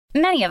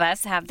Many of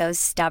us have those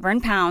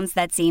stubborn pounds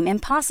that seem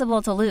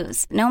impossible to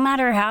lose, no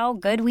matter how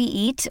good we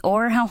eat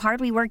or how hard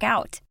we work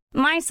out.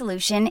 My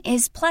solution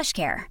is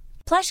PlushCare.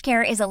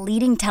 PlushCare is a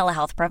leading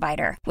telehealth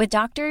provider with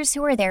doctors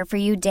who are there for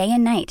you day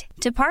and night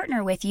to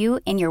partner with you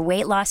in your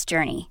weight loss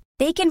journey.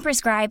 They can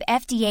prescribe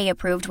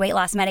FDA-approved weight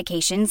loss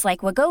medications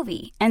like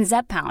Wegovy and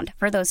Zepbound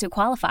for those who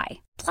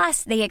qualify.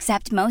 Plus, they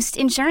accept most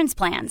insurance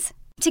plans.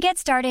 To get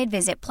started,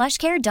 visit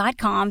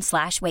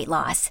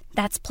plushcare.com/weightloss.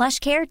 That's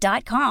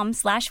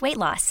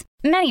plushcare.com/weightloss.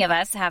 Many of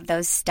us have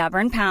those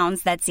stubborn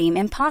pounds that seem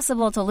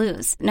impossible to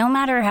lose, no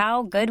matter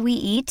how good we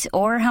eat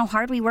or how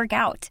hard we work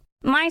out.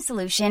 My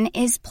solution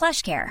is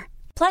PlushCare.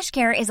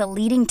 PlushCare is a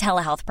leading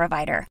telehealth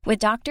provider with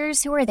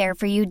doctors who are there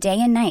for you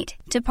day and night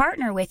to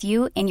partner with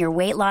you in your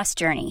weight loss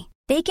journey.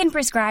 They can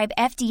prescribe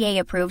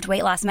FDA-approved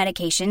weight loss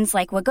medications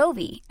like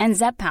Wegovy and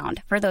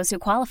Zepbound for those who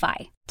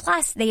qualify.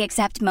 Plus, they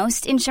accept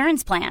most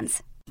insurance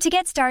plans. To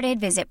get started,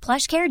 visit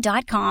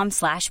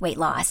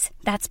plushcare.com/weightloss.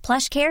 That's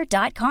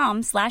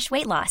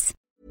plushcare.com/weightloss.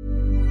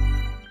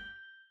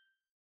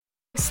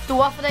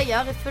 Stå for det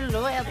gjør I full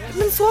og edru.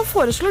 Men så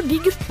foreslår de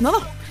guttene da,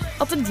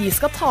 at de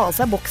skal ta av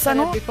seg bokser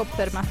nå.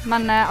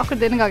 Men akkurat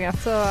denne gangen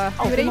så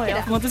gjorde jeg ikke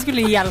det. På en måte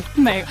skulle hjelpe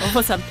meg å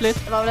få selvtillit.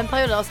 Det var vel en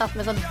periode jeg har sett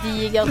med sånn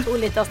diger 2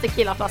 liters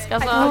tequila-flasker.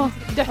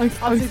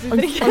 Angst.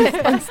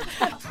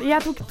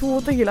 Jeg tok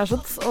 2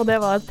 tequila-shots, og det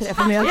var 3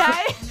 for mye.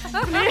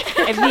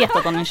 Jeg vet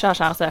at han ikke har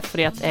kjæreste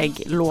fordi at jeg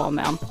lå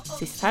med han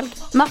sist helg.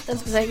 Martin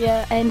skal seg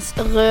en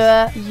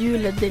rød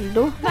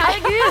juledildo.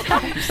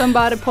 Herregud! Som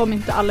bare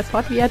påmynte alle på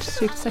at vi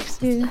sykt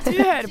sexy. Du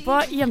hører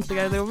på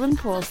Jentegarderoben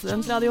på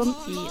Studentradioen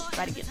I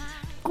Bergen.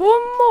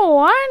 God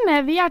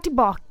morgen, vi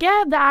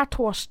tilbake. Det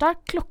torsdag,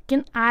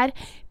 klokken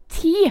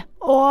 10,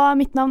 og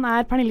mitt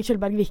navn Pernille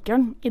Kjølberg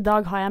Vikørn. I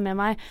dag har jeg med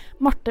meg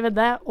Marte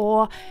Vedde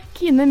og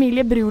Kine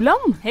Emilie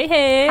Bruland. Hei,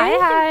 hei! Hei,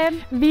 hei!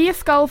 Vi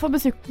skal få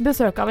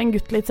besøk av en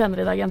gutt litt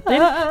senere I dag, jenter.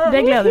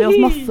 Det gleder vi oss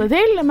masse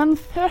til, men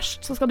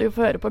først så skal du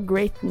få høre på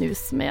Great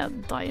News med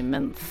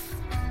Diamonds.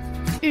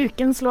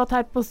 Ukens låt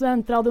her på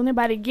Studentradioen I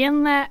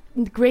Bergen,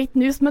 Great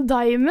News med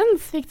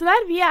Diamonds, fikk du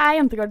der. Vi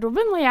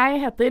Jentegarderoben, og jeg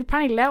heter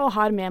Pernille og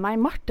har med meg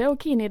Marte og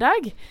Kine I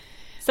dag.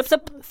 Sup,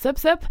 sup. Sup,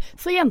 sup.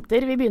 Så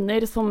jenter, vi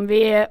begynner som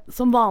vi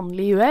som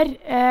vanlig gjør.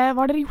 Hva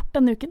har dere gjort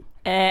denne uken?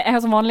 Jeg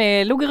har som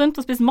vanlig ligget rundt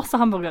og spist masse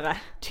hamburgere.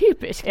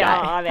 Typisk deg.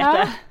 Ja, jeg vet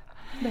det.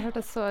 Det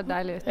hørtes så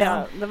deilig ut.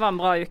 Ja, det var en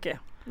bra uke.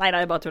 Nei,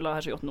 jeg bare tuller, jeg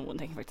har ikke gjort noen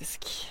ting faktisk.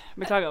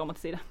 Beklager om å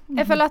si det.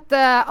 Jeg føler at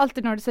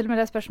alltid når du stiller med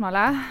det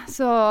spørsmålet,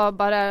 så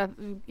bare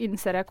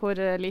innser jeg hvor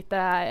lite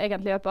jeg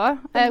egentlig gjør på.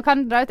 Jeg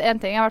kan dra ut en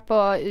ting. Jeg har vært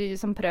på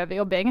som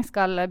prøvejobbing,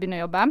 skal begynne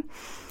å jobbe.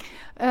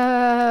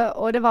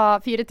 Og det var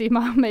 4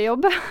 timer med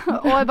jobb.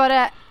 Og jeg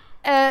bare,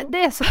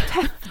 det så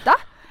tøft da.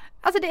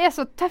 Altså det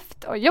så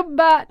tøft å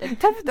jobbe, det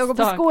tøft å gå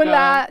på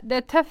skole,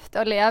 det tøft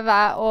å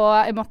leve,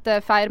 og jeg måtte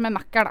feire med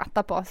Mækkern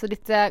etterpå, så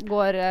dette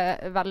går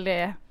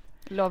veldig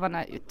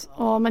lovende ut.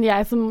 Men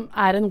jeg som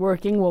en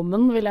working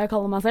woman, vil jeg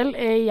kalle meg selv,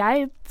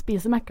 jeg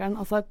spiser Mækkern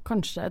altså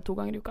kanskje 2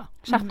 ganger I uka.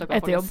 Skjerp dere,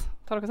 etter jobb.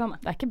 Ta dere sammen.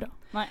 Det ikke bra.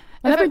 Nei.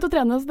 Men jeg har begynt å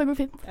trene, så det går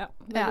fint. Ja,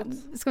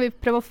 skal vi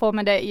prøve å få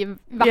med det I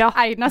hvert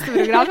eneste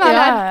program?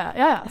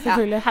 Ja,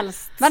 selvfølgelig.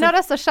 Helst. Men det har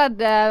også skjedd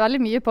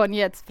veldig mye på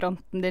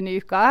nyhetsfronten denne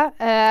uka,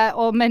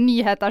 og med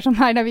nyheter som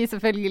mener vi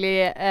selvfølgelig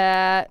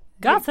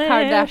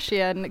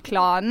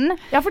Kardashian-klanen.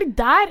 Ja, fordi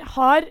der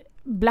har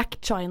Black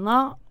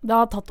China, det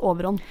har tatt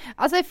overhånd.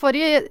 Altså I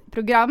forrige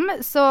program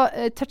så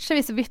toucher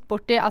vi så vidt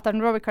borti at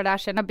Robert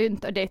Kardashian har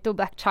begynt å date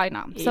Black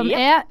China, som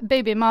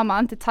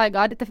babymamaen til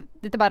Tyga.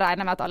 Dette bare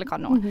regner med at alle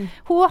kan nå.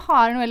 Hun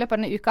har nå I løpet av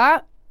denne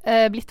uka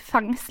blitt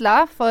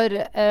fengslet for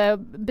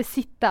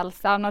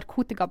besittelse av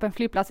narkotika på en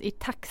flyplass I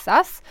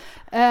Texas.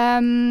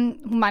 Hun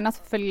mener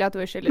selvfølgelig at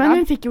hun skyldig. Men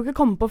hun fikk jo ikke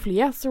komme på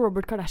flyet, så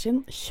Robert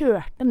Kardashian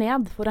kjørte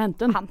ned for å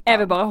hente henne. Jeg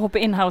vil bare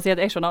hoppe inn her og si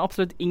at jeg skjønner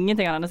absolutt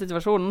ingenting av denne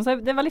situasjonen,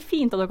 så det veldig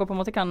fint at dere på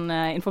en måte kan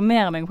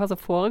informere meg om hva som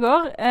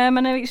foregår,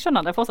 men jeg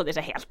skjønner det fortsatt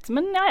ikke helt.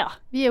 Men ja.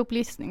 Vi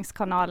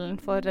opplysningskanalen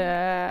for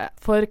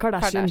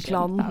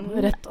Kardashian-klanen,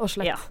 rett og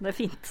slett. Ja, det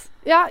fint.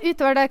 Ja,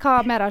 utover det,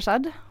 hva mer har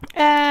skjedd?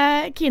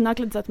 Kina har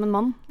kledd seg som en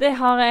mann. Det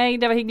har jeg,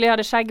 det var hyggelig, jeg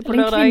hadde skjegg på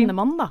lørdag. En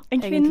kvinnemann da, En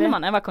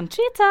kvinnemann, jeg var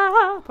Conchita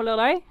på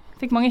lørdag.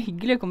 Fikk mange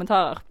hyggelige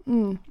kommentarer.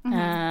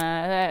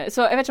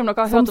 Så jeg vet ikke om dere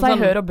har hørt om sånn. Som seg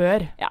hør og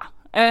bør. Ja.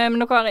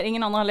 Men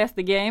ingen andre har lest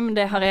The Game,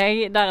 det har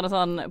jeg. Der det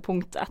sånn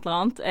punkt et eller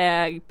annet,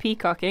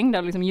 peacocking,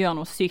 der du liksom gjør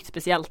noe sykt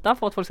spesielt da,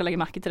 for at folk skal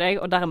legge merke til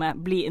deg, og dermed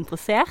bli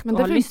interessert. Men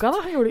det funket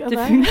da, gjorde det?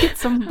 Det funket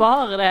som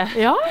bare det.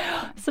 Ja.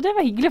 Så det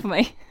var hyggelig for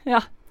meg,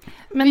 ja.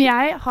 Men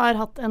jeg har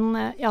hatt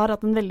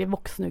en veldig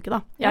voksen uke da.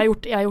 Jeg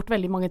har gjort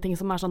veldig mange ting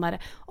som sånn der,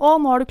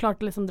 nå har du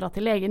klart å liksom dra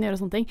til legen, gjøre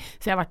sånne ting.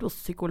 Så jeg har vært hos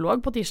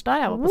psykolog på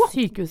tirsdag, jeg var på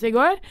sykehuset I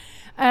går.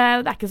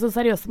 Det ikke så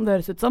seriøst som det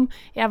høres ut som.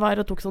 Jeg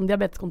var og tok sånn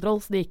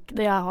diabeteskontroll, så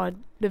jeg har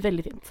Det blir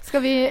veldig fint.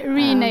 Skal vi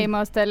rename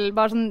oss til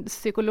bare sånn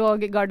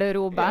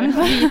psykologgarderoben?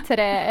 Vi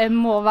 3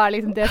 må være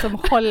liksom det som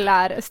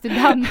holder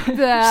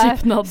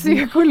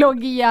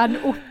studentpsykologien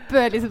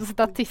oppe liksom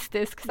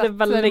statistisk sett. Det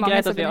veldig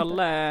greit at vi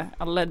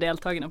alle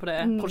deltakerne på det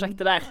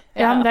prosjektet der.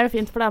 Ja, men det jo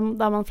fint, for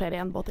da man flere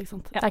i en båt, ikke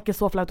sant? Det ikke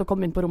så flaut å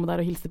komme inn på rommet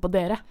der og hilse på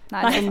dere.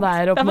 Nei. Som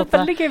det på en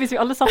måte. Veldig gøy hvis vi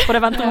alle satt på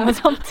det venterommet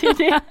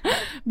samtidig.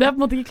 Det på en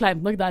måte ikke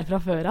kleint nok der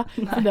fra før av.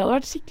 Så det hadde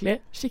vært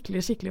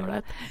skikkelig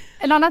ålreit.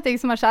 En annen ting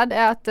som har skjedd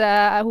at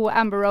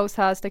Amber Rose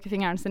har støkket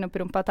fingeren sin opp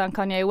i rumpa til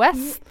Kanye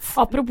West.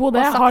 Apropos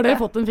det, har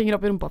dere fått en finger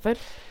opp i rumpa før?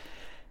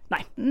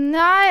 Nei,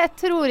 jeg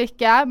tror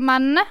ikke,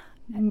 men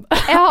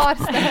jeg har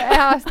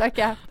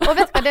støkket. Og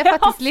vet du hva, det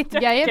faktisk litt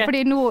gøy,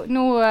 fordi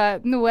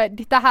nå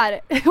dette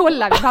her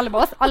holder vi mellom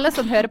oss. Alle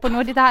som hører på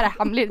nå, dette her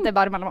hemmelig, det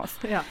bare mellom oss.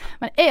 Ja.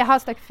 Men jeg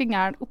har støkket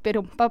fingeren opp i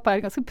rumpa på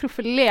en ganske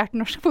profilert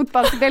norsk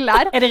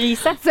fotballspiller. Det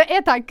Riise? Så jeg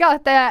tenker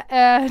at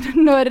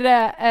når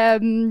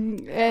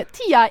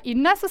tida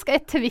inne, så skal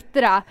jeg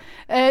twittere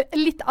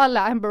litt à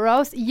la Amber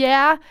Rose.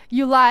 Yeah,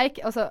 you like,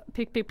 altså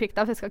prikk,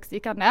 da, for jeg skal ikke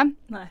stikke den det.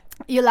 Nei.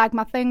 You like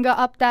my finger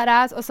up that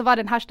ass. Og så var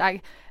det en hashtag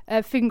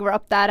finger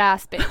up that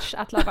ass, bitch.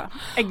 Jeg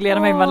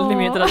gleder meg veldig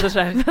mye til dette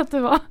skjer. Vet du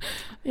hva?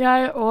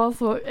 Jeg også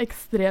så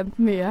ekstremt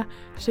mye.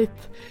 Shit.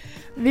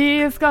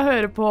 Vi skal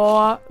høre på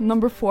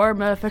Number 4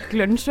 med Fuck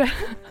Lunch.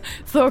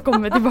 Så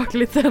kommer vi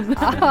tilbake litt senere.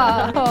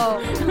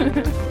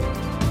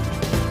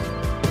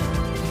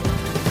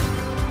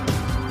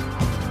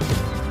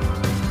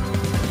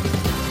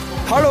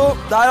 Hallo,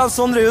 det er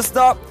Sondre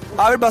Justad.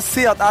 Jeg vil bare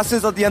si at jeg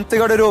synes at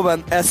jentegarderoben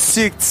er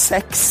sykt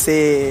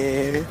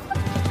sexy.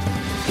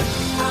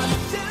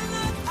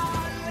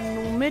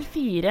 Nummer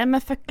 4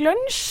 med Fuck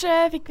Lunch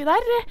fikk vi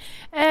der.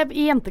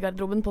 I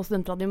jentegarderoben på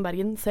Studentradioen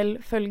Bergen,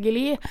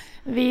 selvfølgelig.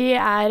 Vi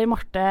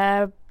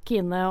Marte,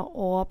 Kine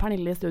og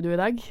Pernille i studio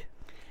i dag.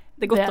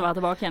 Det godt å være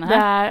tilbake igjen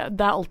her.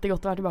 Det alltid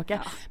godt å være tilbake.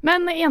 Ja.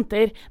 Men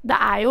jenter, det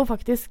jo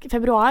faktisk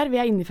februar. Vi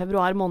inne i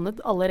februar måned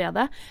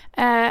allerede.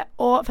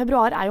 Og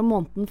februar jo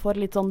måneden for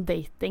litt sånn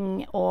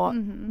dating og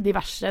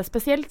diverse,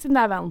 spesielt siden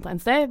det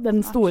Valentine's Day,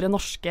 den store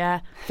norske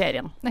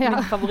ferien. Ja.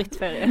 Min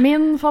favorittferie.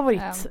 Min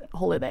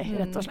favoritt-holiday,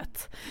 rett og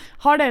slett.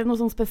 Har dere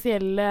noen sånne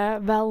spesielle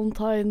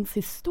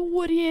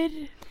Valentine's-historier,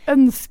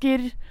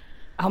 ønsker?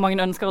 Jeg har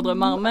mange ønsker og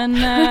drømmer, men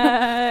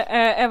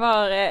jeg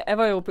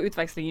var jo på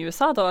utveksling i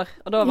USA et år,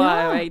 og da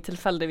var jeg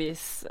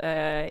tilfeldigvis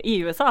i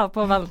USA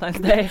på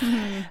Valentine's Day.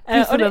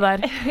 Og det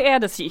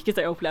det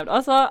sykeste jeg opplevde.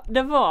 Altså,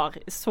 det var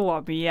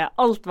så mye.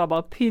 Alt var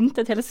bare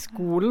pyntet, hele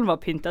skolen var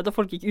pyntet, og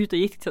folk gikk ut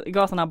og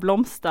ga sånne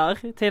blomster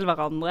til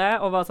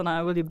hverandre, og var sånn,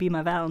 will you be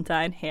my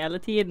Valentine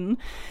hele tiden.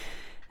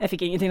 Jeg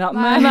fikk ingenting da.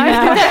 Nei,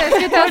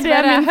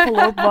 det min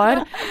follow-up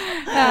var.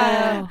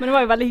 Men det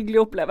var jo veldig hyggelig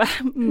å oppleve.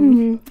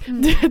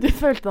 Du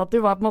følte at du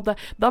var på en måte,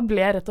 da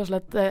ble rett og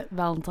slett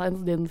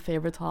Valentine's din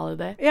favorite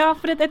holiday. Ja,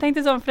 for jeg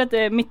tenkte sånn, for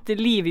mitt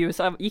liv i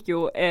USA gikk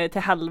jo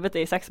til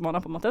helvete i 6 måneder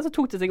på en måte, så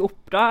tok det seg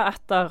opp da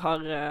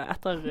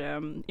etter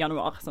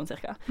januar, sånn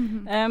cirka.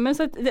 Men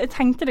så jeg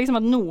tenkte liksom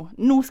at nå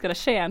skal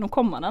det skje, nå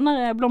kommer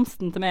denne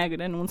blomsten til meg,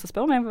 og det noen som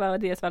spør meg hva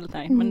deres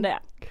Valentine, men det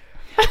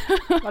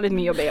var litt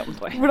mye å be om,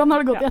 tror jeg. Hvordan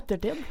har det gått i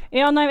ettertid?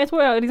 Ja, nei, jeg tror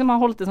jeg liksom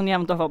har holdt det sånn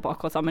jevnt over på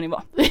akkurat samme nivå.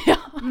 Ja,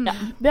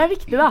 det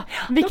viktig da.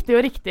 Viktig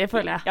og riktig,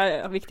 føler jeg.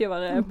 Ja, viktig å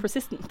være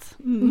persistent.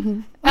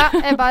 Ja,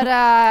 jeg bare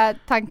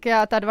tenker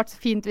at det hadde vært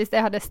så fint hvis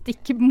jeg hadde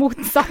stikk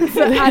motsatt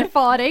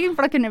erfaring,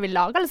 for da kunne vi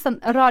lage litt sånn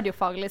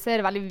radiofaglig, så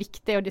det veldig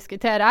viktig å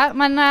diskutere.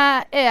 Men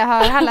jeg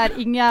har heller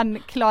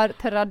ingen klar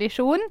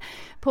tradisjon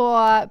på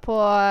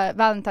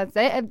Valentine's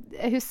Day.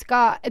 Jeg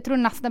tror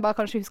nesten jeg bare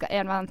kanskje husker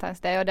en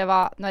Valentine's Day, og det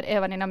var når jeg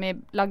og venninna mi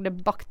lagde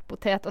bakt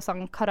potet og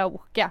sang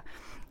karaoke.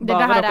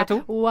 Bare dere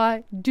to?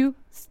 Why do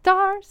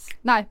birds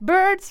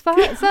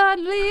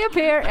suddenly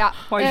appear? Ja,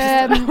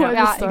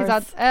 ikke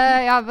sant?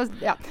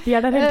 De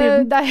der hele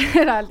tiden. De der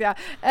hele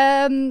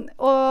tiden.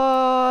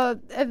 Og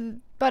jeg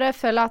bare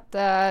føler at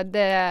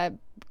det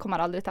kommer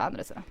aldri til å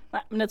endre seg.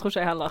 Nei, men det tror ikke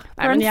jeg heller.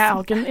 Nei, men jeg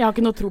har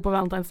ikke noe tro på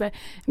Valentine's Day.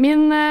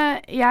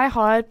 Jeg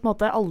har på en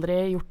måte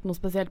aldri gjort noe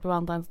spesielt på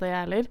Valentine's Day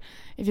heller.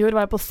 I fjor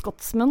var jeg på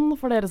Scotsman,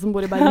 for dere som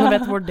bor i Bergen og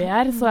vet hvor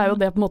det så jo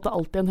det på en måte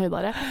alltid en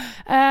høydare.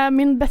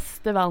 Min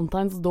beste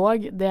Valentine's dag,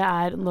 det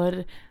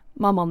når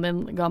mammaen min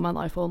ga meg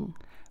en iPhone.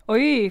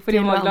 Oi, fordi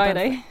hun var glad i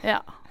deg?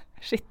 Ja.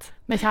 Shit.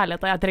 Med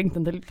kjærlighet, jeg trengte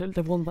en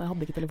telefon, jeg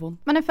hadde ikke telefon.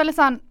 Men jeg føler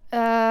sånn,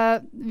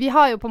 vi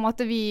har jo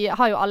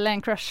alle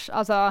en crush,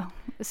 altså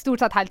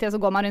stort sett hele tiden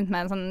så går man rundt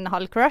med en sånn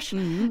halv crush.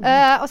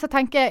 Og så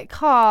tenker jeg,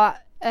 hva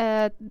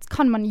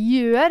kan man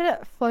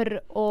gjøre for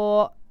å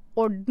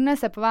ordne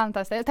seg på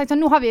Valentine's Day? Jeg tenkte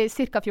sånn, nå har vi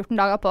cirka 14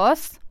 dager på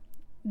oss.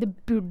 Det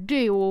burde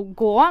jo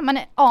gå, men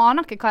jeg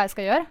aner ikke hva jeg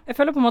skal gjøre. Jeg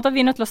føler på en måte at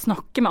vi nødt til å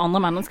snakke med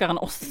andre mennesker enn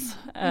oss,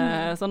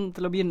 sånn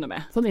til å begynne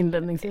med. Sånn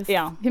innledningsvis.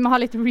 Ja. Vi må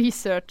ha litt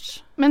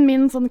research. Men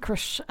min sånn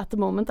crush at the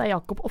moment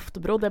Jakob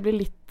Oftebro. Det blir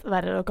litt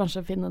verre å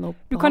kanskje finne noe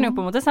på. Du kan jo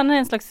på en måte sende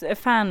en slags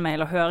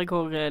fanmail og høre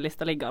hvor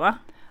lista ligger da.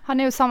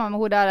 Han jo sammen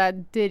med hun der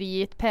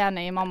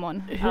dritpene i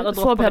Mammon.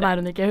 Så pen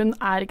hun ikke. Hun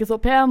ikke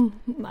så pen.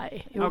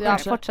 Nei. Jo,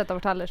 fortsett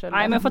å fortelle selv.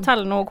 Nei, men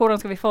fortell nå, hvordan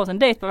skal vi få oss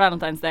en date på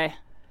Valentine's Day?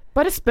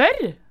 Bare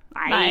spør!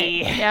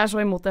 Nei. Jeg er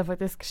så imot det,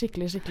 faktisk.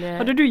 Skikkelig.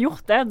 Hadde du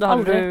gjort det, da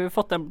hadde Aldri. du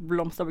fått en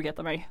blomsterbukett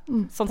av meg.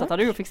 Sånn sett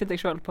hadde du jo fikset deg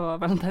selv på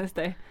Valentine's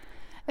Day.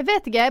 Jeg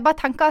vet ikke, jeg bare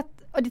tenker at,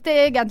 og dette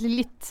er egentlig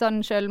litt sånn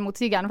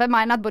selvmotsigende, for jeg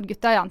mener at både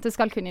gutter og jenter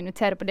skal kunne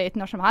invitere på date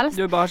når som helst.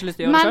 Du bare har ikke lyst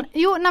til å gjøre det selv?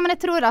 Jo, nei, men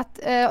jeg tror at,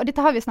 og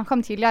dette har vi snakket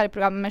om tidligere i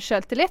programmet med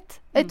selvtillit,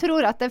 jeg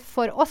tror at det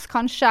for oss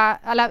kanskje,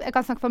 eller jeg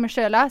kan snakke for meg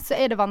selv, så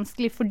er det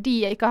vanskelig fordi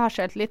jeg ikke har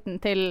selvtilliten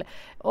til,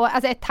 og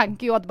altså jeg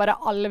tenker jo at bare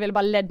alle vil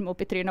bare ledd meg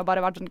opp i trynet og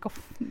bare være sånn, hva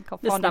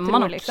faen det stemmer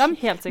nok, liksom.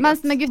 helt sikkert.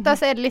 Mens med gutter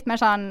så er det litt mer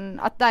sånn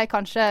at de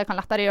kanskje kan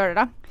lettere gjøre det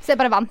da. Så jeg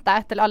bare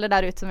venter til alle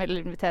der ute som vil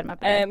invitere meg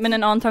på det. Men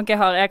en annen tanke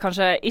jeg har er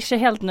kanskje ikke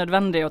helt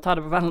nødvendig å ta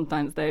det på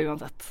Valentine's Day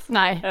uansett.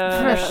 Nei,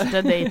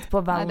 første date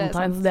på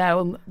Valentine's, Nei, det er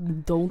jo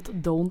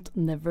don't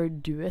never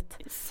do it.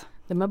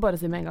 Det må jeg bare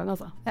si med en gang,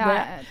 altså. Ja,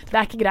 Det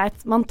er ikke greit.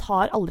 Man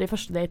tar aldri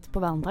første date på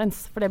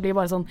Valentine's, for det blir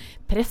bare sånn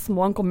press.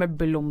 Må han komme med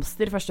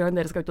blomster første gang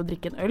dere skal ut og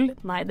drikke en øl?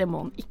 Nei, det må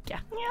han ikke.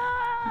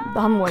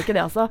 Han må ikke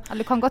det, altså.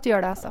 Eller du kan godt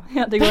gjøre det, altså.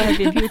 Ja, det går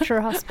helt fint.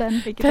 Future husband.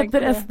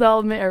 Petter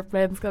Esdal med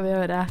Airplane skal vi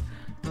høre.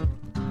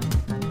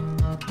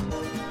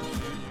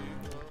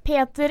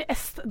 Peter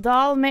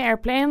Esdal med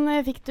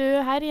Airplane fikk du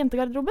her i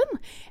Jentegarderoben.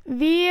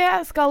 Vi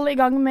skal i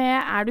gang med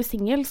Er du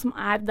singel, som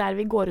er der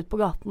vi går ut på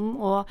gaten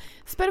og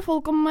spør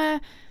folk om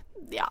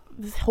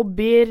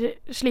hobbyer,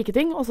 slike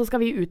ting, og så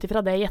skal vi ut ifra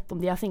det gjette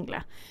om de er single.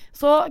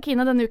 Så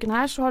Kine, denne uken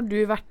her så har du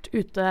vært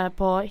ute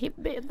på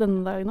HIB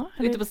denne dagen nå?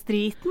 Ute på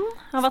streeten.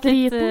 Har vært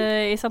litt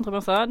i sentrum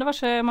også. Det var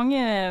ikke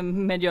mange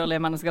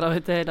medgjørlige mennesker der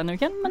ute denne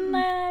uken, men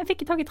jeg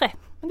fikk tak i 3.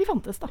 Men de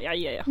fantes da. Ja.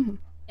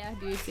 Er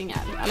du singel,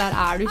 eller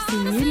er du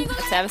singel?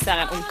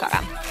 TV-serien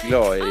Ungkaren.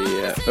 Glad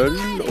i øl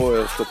og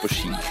å stå på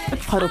ski.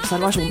 Et par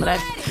observasjoner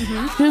her.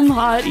 Hun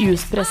har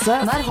juspresse.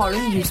 Der har du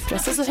en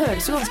juspresse, så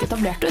høres jo ganske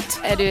etablert ut.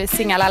 Er du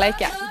singel eller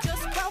ikke?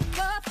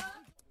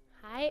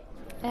 Hei,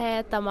 jeg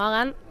heter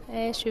Maren.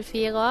 Jeg er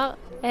 24 år.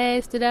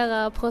 Jeg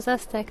studerer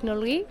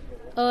prosessteknologi,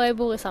 og jeg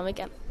bor i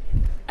Sandviken.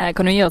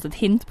 Kan du gi oss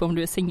et hint på om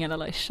du er singel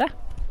eller ikke?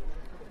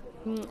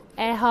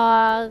 Jeg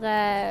har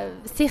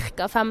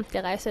ca. 50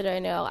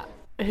 reisedøgn i året.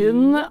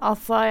 Hun,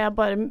 altså jeg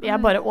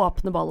bare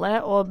åpner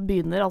ballet og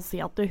begynner å si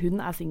at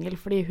hun er singel,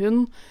 fordi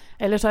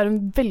ellers er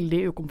hun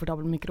veldig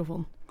ukomfortabel med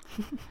mikrofon.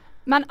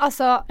 Men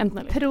altså,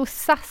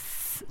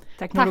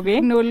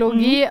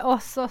 prosessteknologi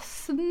og så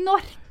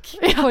snork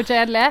og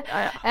kjedelig.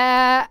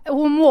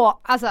 Hun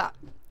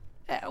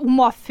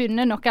må ha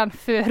funnet noen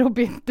før hun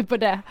begynte på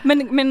det.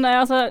 Men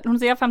altså, hun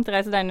sier 50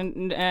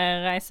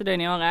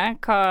 reisedøgn i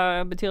året.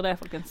 Hva betyr det,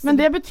 folkens? Men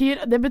det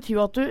betyr jo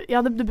at du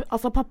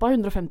altså pappa har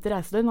 150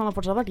 reisedøgn. Han har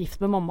fortsatt vært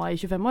gift med mamma i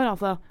 25 år.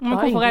 Altså, men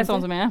hvorfor reiser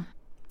han så mye?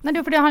 Nei, det er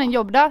jo fordi han har en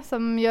jobb da,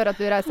 som gjør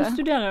at du reiser. Hun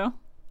studerer jo.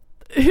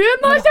 Hun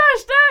har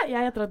kjæreste!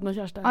 Jeg gjetter at hun har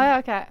kjæreste.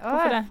 Ok.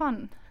 Hvorfor det?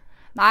 Faen.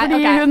 Nei,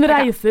 fordi hun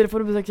reiser for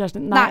å besøke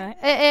kjæresten. Nei.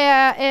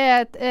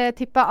 Jeg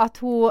tipper at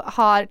hun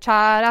har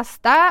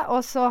kjæreste,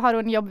 og så har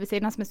hun en jobb ved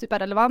siden av som er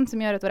superrelevant,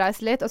 som gjør at hun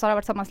reiser litt, og så har de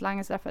vært sammen så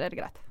lenge, så derfor er det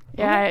greit.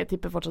 Jeg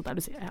tipper fortsatt at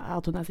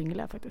hun er singel,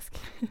 faktisk.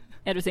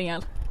 Er du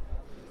singel?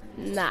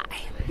 Nei.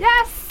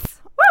 Yes!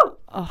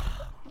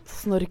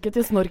 Snorket.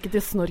 Du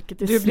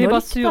blir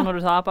bare sur når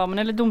du taper, men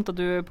det er litt dumt at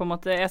du på en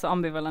måte er så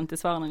ambivalent i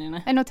svarene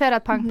dine. Jeg noterer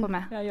et poeng på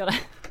meg. Ja, gjør det.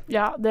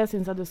 Ja, det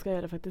synes jeg du skal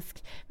gjøre, faktisk.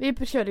 Vi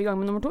kjører i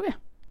gang med nummer 2, vi.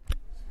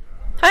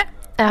 Hei,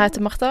 jeg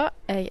heter Martha,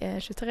 jeg er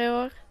 23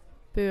 år,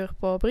 bor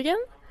på Bryggen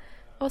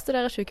og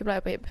studerer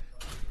sykepleier på HIB.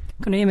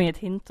 Kan du gi meg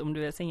et hint om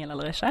du er singel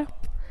eller ikke?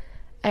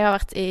 Jeg har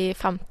vært i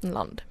 15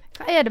 land.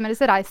 Hva er det med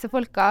disse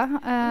reisefolka?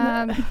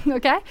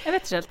 Ok? Jeg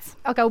vet ikke helt.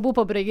 Ok, hun bor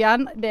på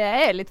Bryggen. Det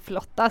er litt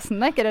flott,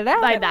 nesten, er ikke det?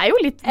 Nei, det er jo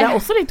litt, det er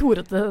også litt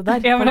horete der.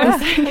 Ja, men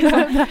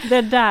det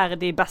er der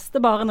de beste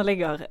barene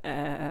ligger.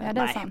 Ja, det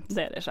er sant.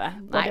 Det er det ikke.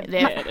 Nei, det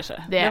er det ikke.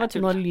 Det var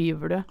tull. Nå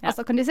lyver du. Ja.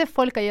 Altså, kan disse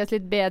folka gi oss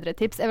litt bedre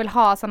tips? Jeg vil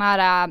ha sånn her,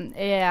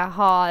 jeg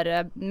har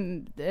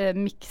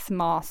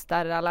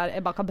mixmaster, eller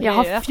jeg baker brød. Jeg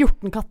har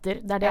 14 katter,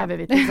 det er det jeg vil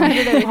vite.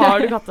 Har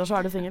du katter, så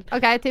er du singel.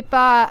 Ok, jeg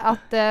tipper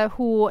at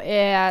hun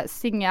er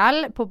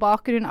singel på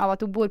bakgrunn av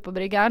at hun bor på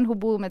Bryggen. Hun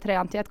bor med 3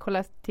 andre i et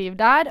kollektiv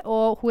der,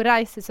 og hun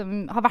reiser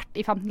som har vært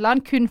i 15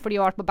 land kun fordi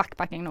hun har vært på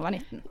backpacking når hun var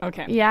 19.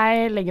 Okay.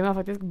 Jeg legger meg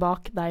faktisk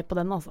bak deg på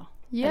den, altså.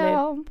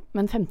 Ja.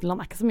 Men 15 land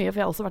er ikke så mye, for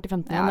jeg har også vært i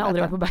 15 land. Jeg har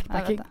aldri vært på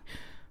backpacking.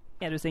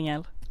 Er du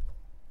singel?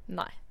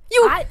 Nei.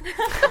 Jo!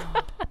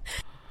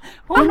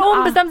 Hun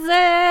ombestemte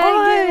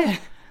seg!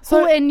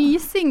 Hun er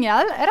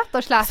nysingel, rett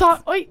og slett.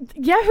 Oi,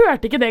 jeg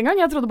hørte ikke det engang.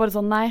 Jeg trodde bare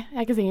sånn, nei, jeg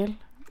er ikke singel.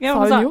 Ja,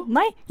 sa hun jo?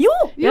 Nei. Jo!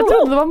 Jeg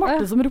trodde det var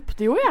Marte som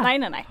ropte jo,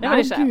 jeg. Nei. Det var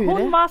det ikke.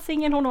 Hun var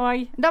singel, hun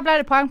også. Da ble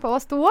det poeng på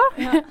oss 2.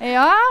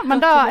 Ja, men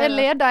da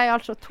leder jeg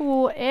altså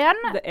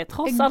 2-1. Det er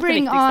tross alt det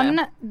Bring viktigste.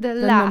 on the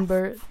last.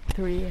 Number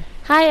 3.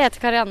 Hei, jeg heter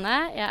Karianne.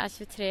 Jeg er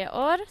 23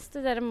 år,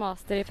 studerer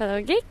master i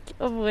pedagogikk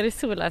og bor i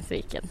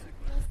Solheimsviken.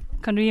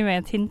 Kan du gi meg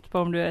et hint på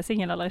om du er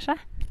singel eller ikke?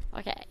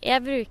 Ok, jeg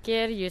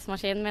bruker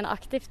jusmaskinen min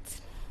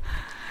aktivt.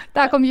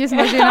 Der kom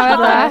jusmaskina,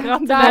 vet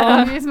du. Der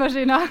kom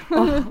jusmaskina.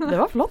 Det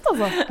var flott,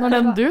 altså.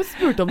 Når du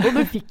spurte om det,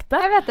 og du fikk det.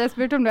 Jeg vet det, jeg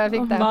spurte om det, jeg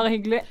fikk det. Bare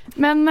hyggelig.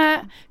 Men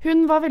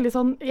hun var veldig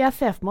sånn, jeg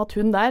ser for meg at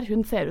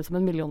hun ser ut som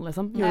en million,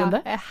 liksom. Gjorde hun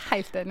det? Jeg er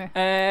helt enig.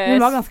 Hun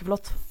var ganske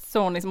flott. så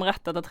hun liksom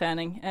rett etter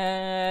trening.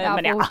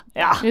 Men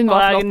hun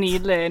var flott.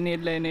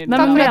 Nydelig.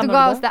 Takk for at du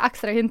ga oss det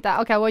ekstra hintet.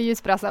 Ok, hun har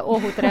juspresse,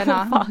 og hun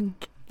trener.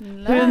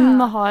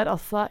 Hun har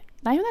altså...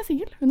 Nei, hun er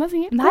singel. Nei,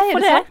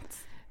 er det sant?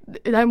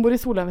 Hun bor i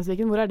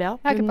Solheimsviken. Hvor er det?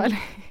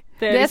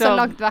 Det er så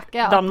langt vekke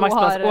at hun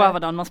har... Over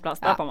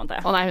Danmarksplass, der på en måte.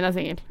 Nei, hun er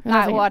singel.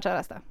 Nei, hun har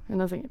kjæreste. Hun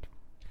er singel.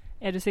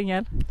 Er du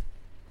singel?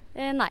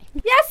 Nei.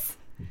 Yes!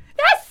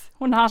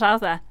 Hun har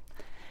kjæreste.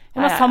 Hun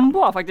har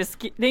samboer,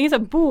 faktisk. Det er ingen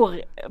som bor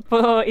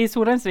i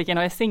Solheimsviken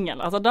og er singel.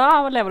 Altså,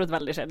 da lever du et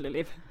veldig kjedelig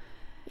liv.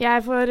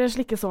 Jeg får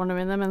slikke sårene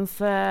mine mens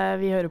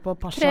vi hører på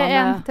Pasha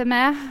 3-1 til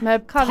meg.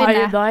 Med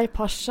tie-dye.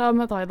 Pasha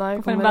med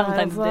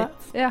tie-dye.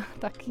 Ja,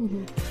 takk.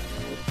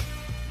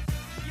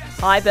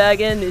 Hi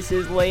Bergen, this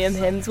is Liam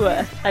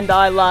Hemsworth, and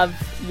I love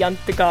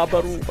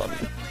Jentegarderoben.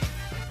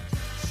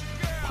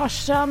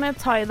 Pasha med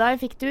tie-dye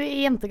fikk du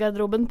i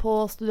Jentegarderoben på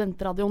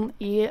Studentradioen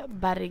i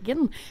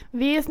Bergen.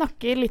 Vi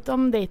snakker litt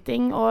om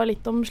dating og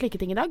litt om slike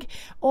ting i dag.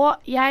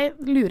 Og jeg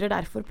lurer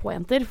derfor på,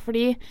 jenter,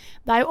 fordi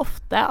det er jo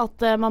ofte at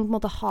man på en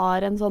måte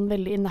har en sånn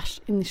veldig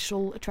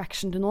initial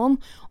attraction til noen,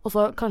 og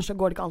så kanskje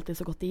går det ikke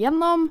alltid så godt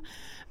igjennom.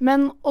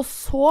 Og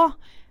så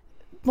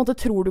på en måte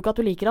tror du ikke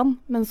at du liker han,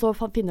 men så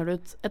finner du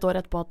ut et år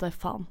etterpå at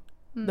faen,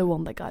 the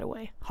one that got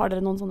away. Har dere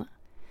noen sånne?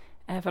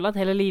 Jeg føler at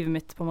hele livet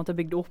mitt på en måte er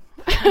bygd opp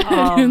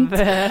rundt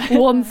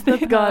ones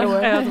that got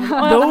away.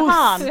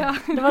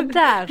 Det var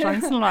der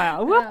sjansen var, ja.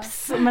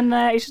 Whoops! Men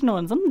ikke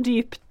noen sånn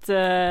dype,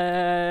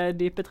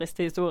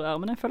 triste historier.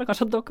 Men jeg føler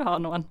kanskje at dere har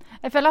noen.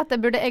 Jeg føler at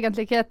det burde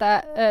egentlig ikke hete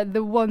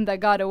the one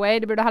that got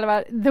away. Det burde heller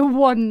være the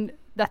one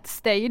that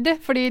stayed.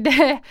 Fordi det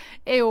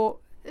er jo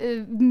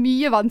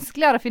mye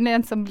vanskeligere å finne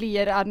en som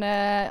blir enn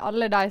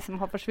alle de som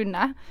har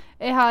forsvunnet.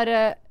 Jeg har...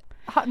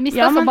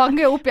 mistet så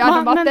mange opp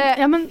igjennom at det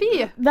er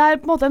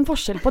på en måte en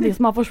forskjell på de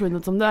som har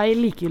forsvunnet som du er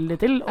likegyldig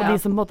til, og de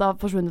som på en måte har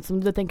forsvunnet som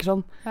du tenker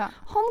sånn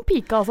han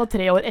pika altså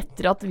 3 år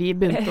etter at vi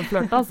begynte å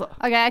flørte, altså.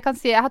 Ok, jeg kan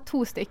si jeg har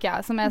 2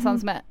 stykker som er sånn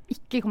som jeg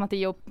ikke kommer til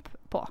å gi opp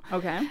på.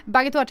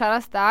 Begge 2 har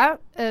kjæreste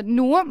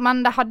nå, men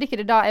det hadde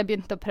ikke det da jeg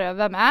begynte å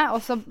prøve med, og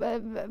så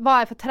var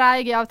jeg for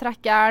treig i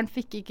avtrekkeren,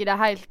 fikk ikke det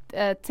helt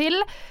til,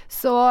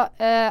 så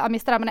jeg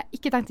mistet det, men jeg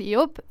ikke tenkte å gi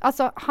opp.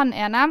 Altså, han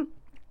ene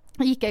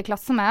gikk jeg i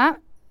klasse med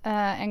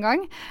en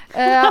gang,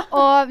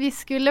 og vi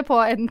skulle på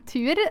en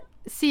tur,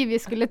 si vi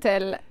skulle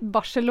til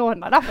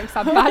Barcelona da, for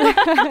eksempel,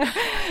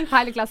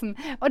 hele klassen,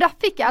 og da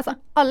fikk jeg, altså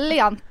alle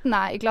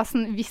jentene i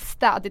klassen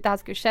visste at dette her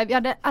skulle skje. Vi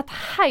hadde et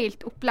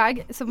helt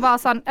opplegg som var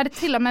sånn, er det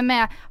til og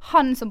med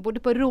han som bodde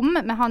på rom,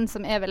 med han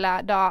som jeg ville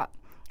da,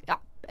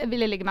 jeg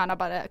ville ligge med han,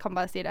 kan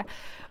bare si det,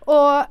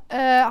 og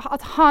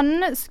at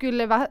han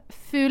skulle være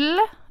full,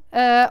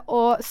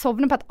 og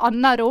sovne på et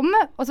annet rom,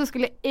 og så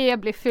skulle jeg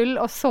bli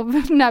full og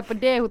sovne på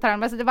det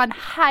hotellet. Så det var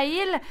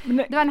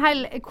en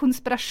hel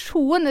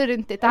konspirasjon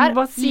rundt dette her.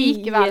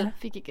 Likevel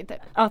fikk ikke til.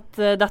 At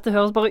dette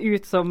høres bare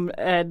ut som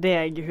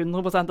deg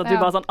 100%, at du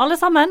bare sånn, alle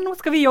sammen, nå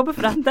skal vi jobbe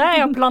for dette,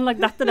 jeg har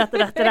planlagt dette,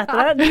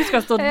 du skal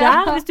stå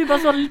der, hvis du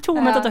bare står 2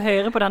 meter til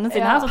høyre på denne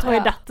siden her, så tror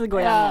jeg dette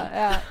går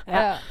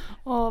gjennom.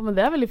 Men det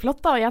er veldig flott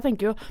da, og jeg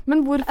tenker jo,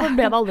 men hvorfor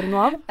ble det aldri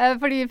noe av?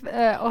 Fordi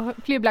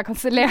flyet ble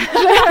kansellert,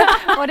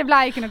 og det ble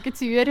ikke noe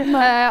tur,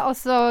 og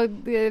så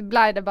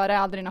ble det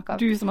bare aldri noe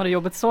av. Du som hadde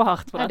jobbet så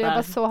hardt på dette. Jeg hadde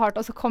jobbet så hardt,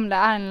 og så kom det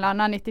en eller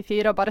annen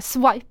 94 og bare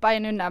swipet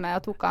inn under meg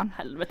og tok han.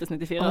 Helvetes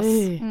 94, ass.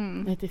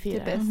 94.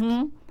 Typisk.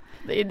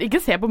 Ikke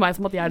se på meg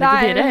som at jeg er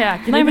 94. Jeg er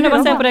ikke 94. Nei, men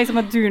bare se på deg som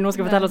at du nå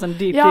skal fortelle oss en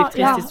dyp,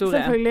 trist historie.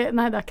 Ja, selvfølgelig.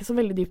 Nei, det er ikke så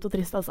veldig dypt og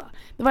trist, altså.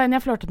 Det var en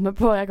jeg flørtet med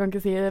på, jeg kan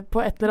ikke si,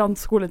 på et eller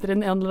annet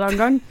skoletrinn en eller annen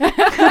gang.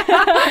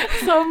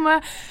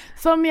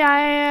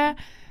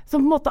 som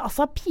på en måte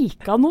altså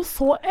pika noe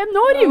så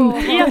enormt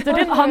i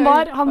ettertid. Han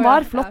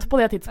var flott på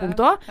det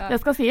tidspunktet også, det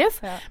skal sies.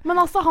 Men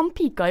altså, han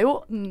pika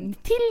jo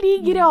til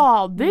de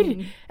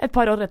grader et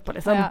par år etterpå,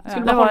 liksom.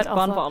 Skulle du holdt på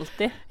han for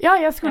alltid? Ja,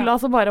 jeg skulle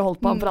altså bare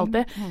holdt på han for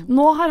alltid.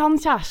 Nå har han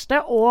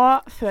kjæreste,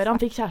 og før han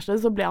fikk kjæreste,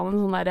 så ble han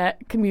en sånn der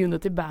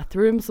community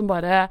bathroom som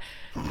bare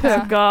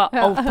pøka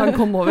alt han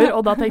kom over,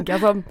 og da tenker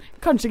jeg sånn,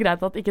 kanskje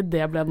greit at ikke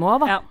det ble noe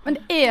av, da. Men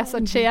det er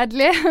så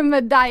kjedelig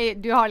med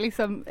deg, du har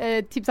liksom,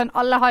 typ sånn,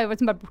 alle har jo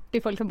vært bare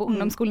borti folk som på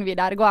ungdomsskolen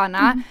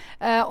videregående,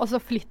 og så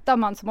flytter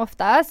man som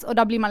oftest, og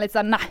da blir man litt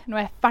sånn, nei, nå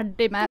er jeg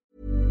ferdig med.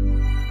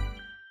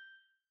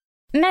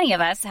 Many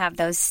of us have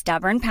those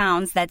stubborn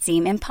pounds that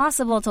seem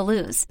impossible to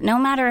lose, no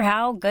matter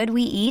how good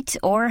we eat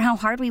or how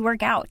hard we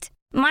work out.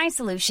 My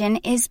solution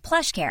is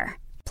PlushCare.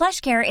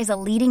 PlushCare is a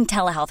leading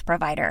telehealth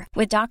provider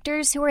with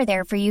doctors who are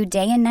there for you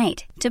day and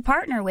night to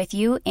partner with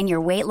you in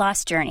your weight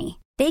loss journey.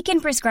 They can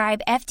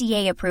prescribe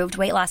FDA-approved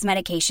weight loss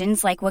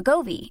medications like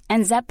Wegovy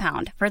and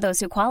Zepbound for those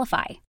who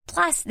qualify.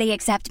 Plus, they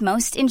accept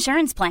most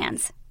insurance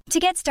plans. To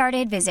get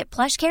started, visit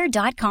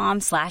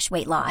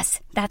plushcare.com/weightloss.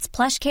 That's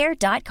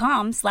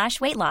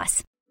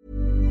plushcare.com/weightloss.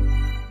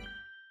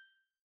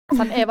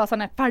 Jeg var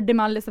sånn, jeg er ferdig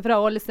med alle disse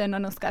fra Ålesund,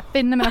 og nå skal jeg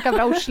finne meg noe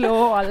fra Oslo,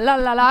 og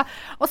lalala.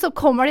 Og så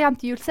kommer det hjem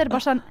til jul, så er det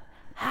bare sånn,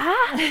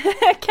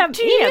 Hvem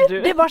du?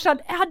 Det var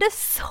sånn, jeg hadde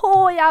så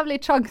jævlig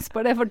sjans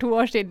på det for 2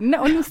 år siden,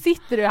 og nå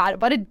sitter du her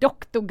og bare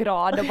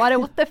doktorgrad, og bare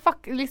what the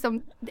fuck,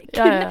 liksom.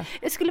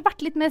 Jeg skulle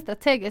vært litt mer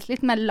strategisk,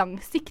 litt mer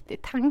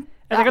langsiktig tenkt.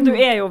 Jeg tenker at du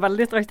er jo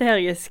veldig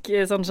strategisk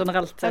sånn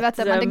generelt sett. Jeg vet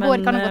det, men det går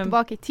ikke an å gå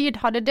tilbake i tid.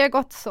 Hadde det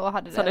gått, så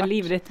hadde det så hadde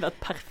livet ditt vært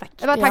perfekt.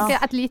 Jeg bare tenker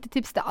et lite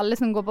tips til alle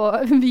som går på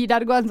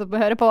videregående som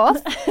hører på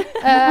oss.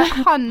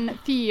 Han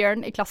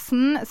fyren i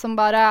klassen som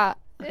bare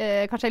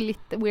kanskje er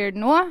litt weird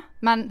nå,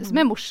 men som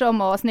er morsom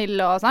og snill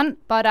og sånn,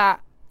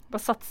 bare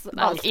sats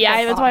alt.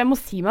 Jeg vet hva, jeg må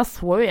si meg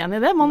så uenig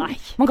i det. Man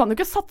kan jo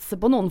ikke satse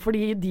på noen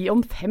fordi de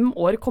om 5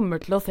 år kommer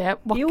til å se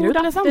vakre ut, liksom. Jo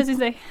da, det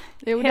synes jeg.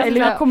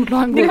 Eller kommer til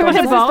å ha en god de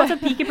kommer ikke bare til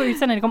å pike på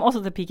utseendet, de kommer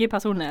også til å pike i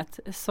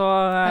personlighet. Så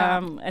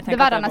jeg tenker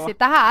det verre enn å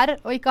sitte her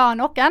og ikke ha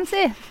noen,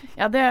 si.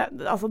 Ja, det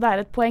er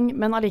et poeng,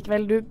 men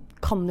allikevel, du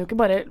kan jo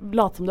ikke bare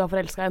late som du har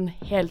forelsket en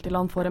helt til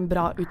han får en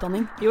bra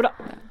utdanning. Jo da.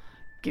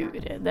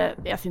 Guri,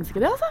 jeg synes ikke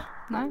det, altså.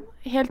 Nei.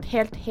 Helt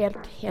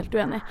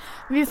uenig.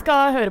 Vi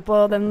skal høre på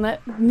den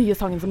nye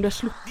sangen som ble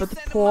sluppet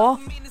på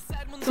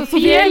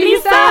Sofie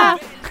Elise!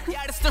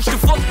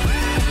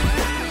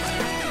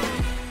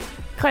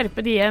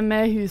 Carpe Diem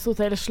med Hus,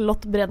 Hotell,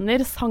 Slott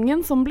brenner, sangen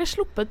som ble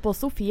sluppet på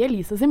Sofie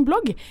Elise sin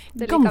blogg.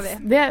 Det liker vi.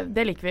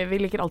 Det liker vi. Vi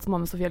liker alt som har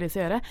med Sofie Elise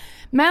å gjøre.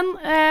 Men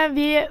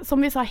som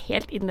vi sa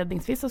helt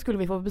innledningsvis, så skulle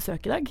vi få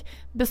besøk i dag.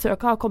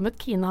 Besøket har kommet,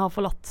 Kine har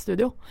forlatt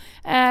studio.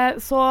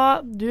 Så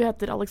du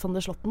heter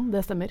Alexander Slotten,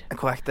 det stemmer?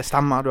 Korrekt, det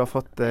stemmer. Du har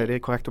fått de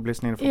korrekte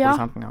opplysningene fra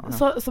produsenten.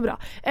 Ja, så bra.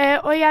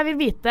 Og jeg vil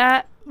vite...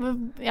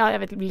 Ja,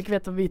 jeg vil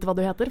ikke vite hva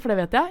du heter, for det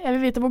vet jeg. Jeg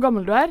vil vite hvor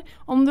gammel du er,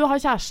 om du har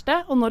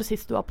kjæreste, og når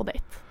sist du var på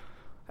date.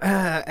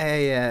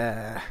 Jeg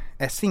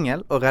er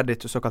single og ready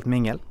til såkalt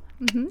mingel.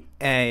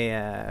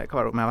 Hva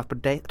var det om jeg har vært på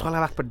date? Jeg tror jeg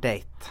har vært på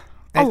date.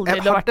 Aldri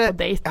du har vært på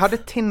date. Jeg hadde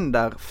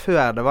Tinder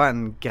før det var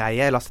en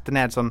greie. Jeg lastet det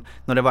ned sånn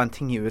når det var en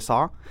ting i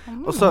USA.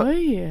 Og så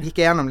gikk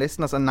jeg gjennom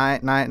listen og sa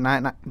nei.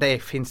 Det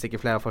finnes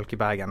ikke flere folk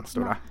i Bergen,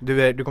 stod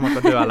det. Du kommer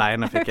til å dø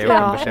alene, fikk jeg jo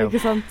en beskjed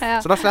om.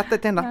 Så da slettet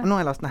jeg Tinder. Og nå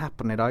har jeg lastet ned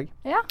Happen i dag.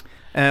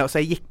 Og så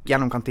jeg gikk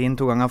gjennom kantinen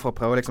 2 ganger for å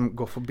prøve å liksom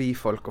gå forbi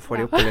folk og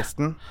få de opp på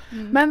listen.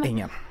 Men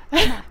ingen.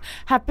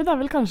 Happen er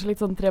vel kanskje litt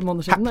sånn 3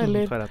 måneder siden?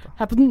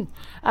 Happen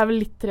er vel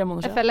litt 3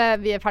 måneder siden. Jeg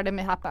føler vi er ferdig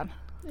med Happen.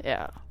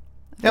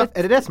 Ja,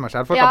 er det som har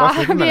skjedd? Ja,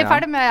 vi er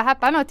ferdig med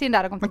Happen, og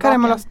Tinder har kommet tilbake.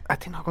 Men hva er det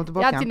med Tinder har kommet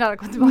tilbake igjen? Ja, Tinder har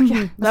kommet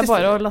tilbake. Det er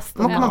bare å laste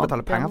ned. Må man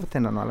betale penger for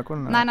Tinder nå, eller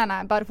hvordan? Nei,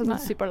 bare for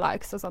sånn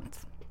superlikes og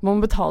sånt. Må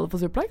man betale for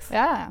superlikes?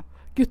 Ja.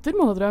 Gutter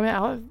må det,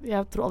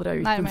 jeg tror aldri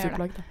jeg har gjort en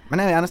superlike. Men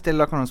jeg vil gjerne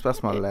stille dere noen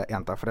spørsmål,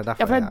 jenter, for det er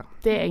derfor jeg er her.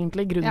 Det er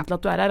egentlig grunnen til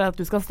at du er her, at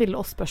du skal stille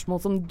oss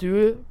spørsmål som du,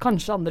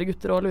 kanskje andre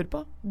gutter også lurer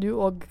på. Du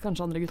og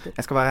kanskje andre gutter.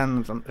 Jeg skal være en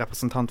sånn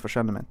representant for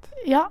skjønnet mitt.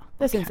 Ja,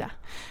 det synes jeg.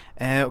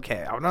 Det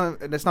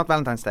er snart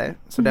Valentine's Day,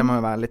 så det må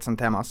jo være litt sånn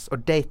temas.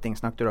 Og dating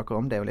snakket dere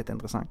om, det er jo litt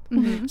interessant.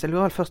 Så jeg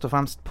lurer vel først og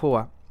fremst på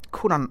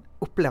hvordan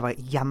opplever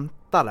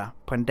jenter det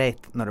på en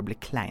date når det blir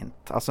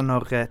kleint? Altså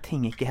når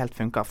ting ikke helt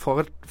funker.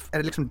 Er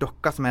det liksom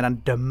dere som er den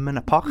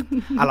dømmende part?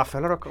 Eller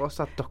føler dere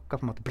også at dere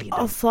på en måte blir dømt?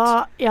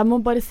 Altså, jeg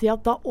må bare si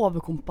at da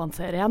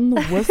overkompenserer jeg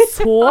noe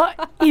så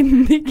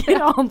inni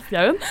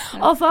granskauen.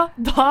 Altså,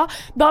 da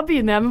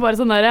begynner jeg med bare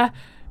sånn der...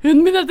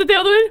 Hunden min heter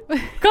Theodor!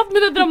 Katten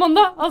min heter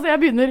Amanda! Altså, jeg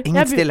begynner...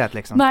 Ingen stillhet,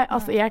 liksom. Nei,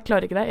 altså, jeg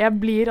klarer ikke det. Jeg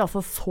blir altså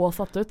så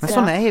satt ut. Men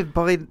sånn er jeg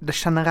bare i det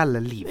generelle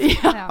liv.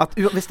 At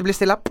hvis det blir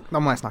stille, da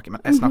må jeg snakke.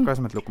 Men jeg snakker jo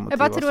som et lokomotiv. Jeg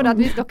bare tror at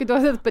hvis dere da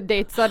hadde på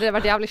date, så hadde det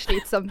vært jævlig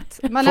slitsomt.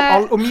 Men, for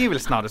all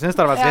omgivelsen av det, synes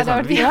det hadde vært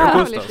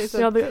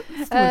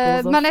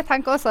slitsomt. Men jeg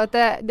tenker også at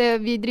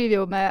vi driver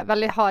jo med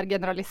veldig hard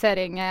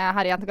generalisering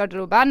her i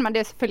jentegarderoben, men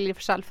det er selvfølgelig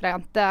forskjell fra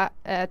jente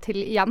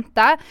til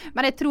jente.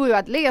 Men jeg tror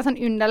jo at det ligger en sånn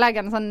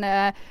underleggende sånn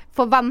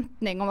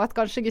forventning om at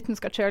kanskje gutten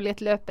skal kjøre litt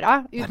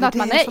løpere, uten at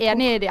man er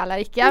enig i det eller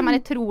ikke, men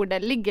jeg tror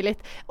det ligger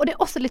litt, og det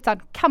er også litt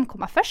sånn, hvem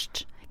kommer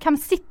først? Hvem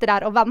sitter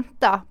der og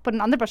venter på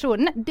den andre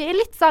personen? Det er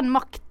litt sånn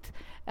makt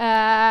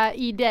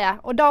i det,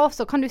 og da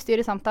også kan du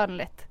styre samtalen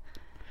litt.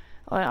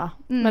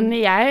 Men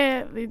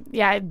jeg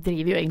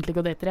driver jo egentlig ikke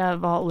og dater. Jeg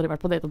har aldri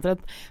vært på date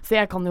omtrent, så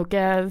jeg kan jo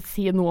ikke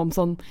si noe om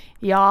sånn,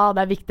 ja,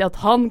 det er viktig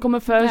at han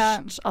kommer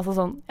først, altså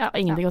sånn, jeg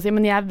har ingenting å si,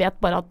 men jeg vet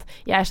bare at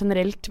jeg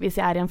generelt,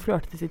 hvis jeg er i en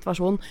flørtete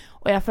situasjon,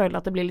 og jeg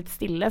føler at det blir litt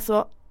stille,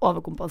 så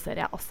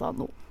overkompenserer jeg altså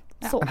noe.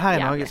 Men her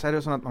i Norge så er det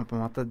jo sånn at man på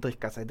en måte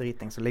drikker seg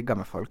dritings og ligger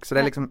med folk, så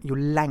det er liksom, jo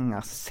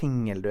lenger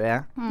single du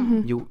er,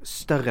 jo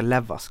større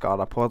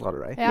leverskader pådrar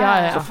du deg.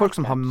 Så folk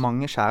som har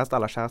mange kjærester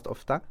eller kjærester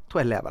ofte,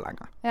 tror jeg lever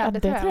lenger.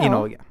 Det tror jeg i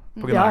Norge,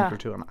 på grunn av den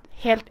kulturen.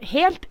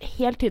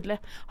 Helt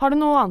tydelig. Har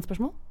du noe annet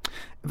spørsmål?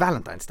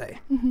 Valentine's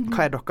Day.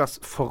 Hva er deres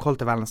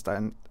forhold til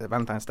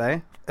Valentine's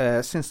Day?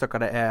 Syns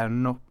dere det er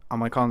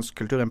amerikansk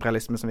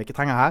kulturimperialisme som vi ikke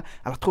trenger her?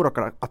 Eller tror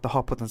dere at det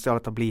har potensial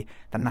til å bli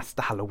den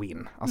neste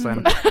Halloween? Altså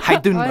en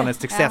heidundrende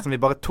suksess som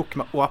vi bare tok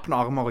med åpne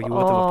armer og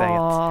gjorde til vårt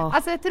eget.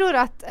 Altså jeg tror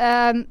at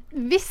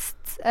hvis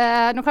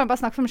nå kan jeg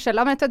bare snakke for meg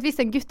selv, men jeg tror at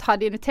hvis en gutt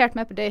hadde invitert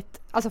meg på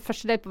date, altså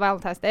første date på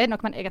Valentine's Day,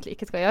 noe man egentlig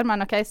ikke skal gjøre,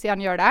 men ok, siden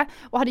han gjør det,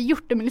 og hadde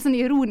gjort det med litt sånn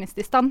ironisk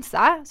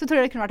distanse, så tror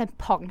jeg det kunne vært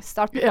en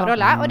pangstart på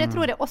forholdet, og det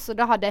tror jeg også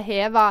da hadde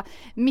hevet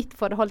mitt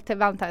forhold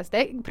til Valentine's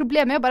Day.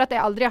 Problemet er jo bare at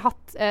jeg aldri har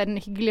hatt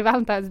en hyggelig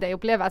Valentine's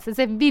Day-opplevelse,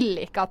 så jeg vil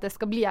ikke at det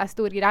skal bli en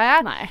stor greie.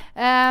 Nei.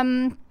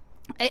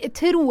 Jeg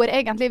tror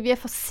egentlig vi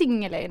for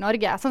single i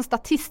Norge. Sånn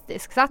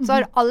statistisk sett så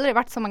har det aldri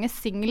vært så mange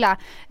single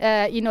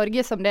i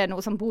Norge som det noe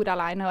som bor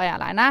alene og er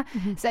alene.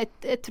 Så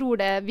jeg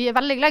tror vi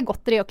veldig glad i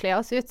godteri å kle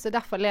oss ut, så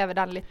derfor lever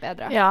den litt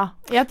bedre. Ja,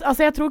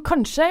 jeg tror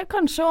kanskje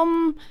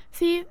om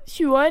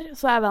 20 år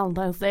så er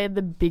Valentine's Day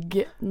the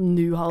big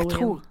new Halloween. Jeg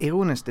tror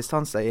ironisk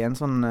distanse i en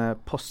sånn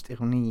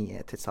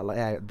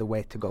post-ironi-tidsalder er the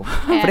way to go.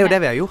 For det er jo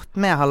det vi har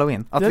gjort med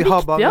Halloween. At det er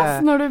viktig,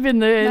 når du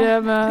begynner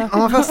med... Når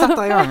man først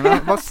setter i gang,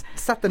 bare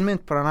sett en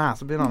mynt på den her,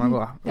 så begynner den å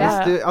gå.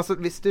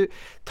 Hvis du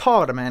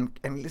tar det med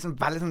en liksom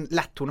veldig sånn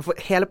lett tone, for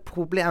hele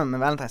problemet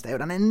med Valentine's Day er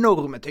jo den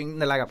enorme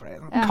tyngden det legger på deg.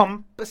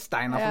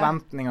 Kampestein av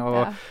forventninger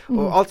og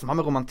alt som har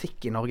med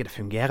romantikk i Norge, det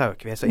fungerer jo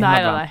ikke. Vi er så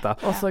innadvendte.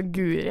 Nei. Også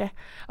Guri.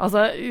 Altså,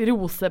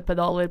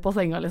 rosepedaler på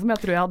senga, liksom.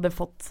 Jeg tror jeg hadde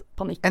fått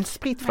panikk. En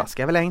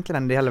spritflaske er vel egentlig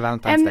den hele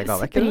Valentine's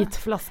Day-gave, ikke det? En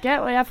spritflaske,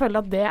 og jeg føler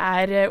at det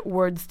er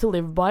words to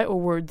live by, og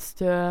words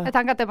to... Jeg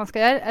tenker at det man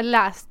skal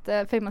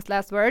gjøre, famous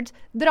last words,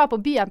 dra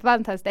på byen på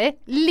Valentine's Day,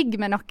 ligg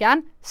med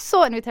noen,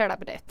 så inviterer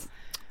deg på date.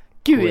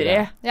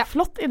 Guri. Ja.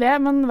 Flott idé,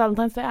 men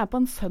Valentine's Day er på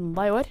en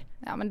søndag i år.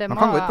 Ja, men det må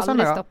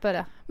aldri stoppe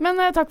det. Men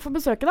takk for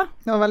besøket da.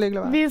 Det var veldig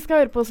hyggelig. Vi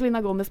skal høre på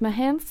Selena Gomez med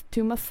Hands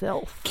to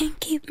Myself. Can't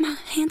keep my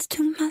hands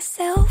to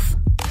myself.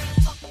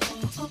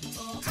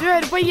 Du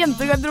hører på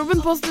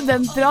Jentegarderoben på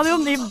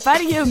Studentradioen i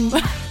Bergen.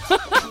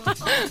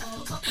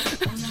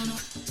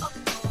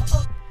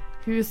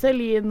 Hun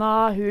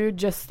Selena, hun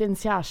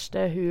Justins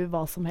kjæreste, hun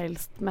hva som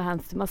helst med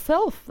Hands to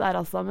Myself. Det er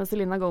altså med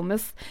Selena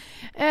Gomez.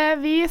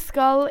 Vi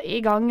skal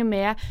i gang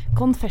med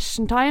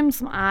Confession Time,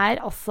 som er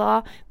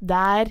altså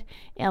der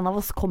en av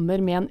oss kommer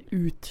med en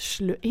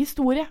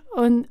historie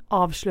og en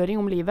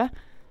avsløring om livet.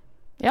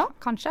 Ja,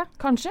 kanskje.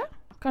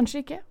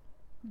 Kanskje ikke.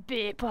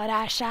 By på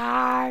deg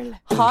selv.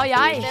 Har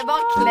jeg. Det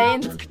var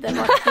kleint.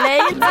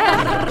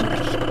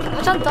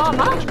 Hva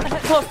dame?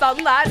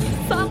 Påstanden der.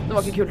 Det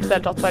var ikke kult det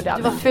hele tatt.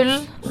 Du var full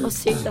og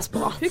sykt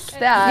desperat.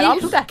 Det er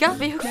alt det.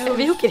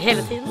 Vi hooker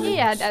hele tiden.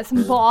 Er det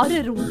som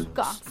bare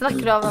runker?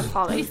 Snakker du av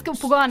erfaring? Vi skal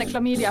oppegående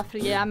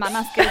klamydiafrie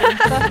mennesker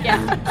rundt dere.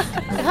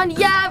 Jeg har en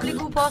jævlig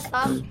god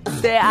påstand.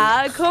 Det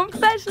er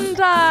Confession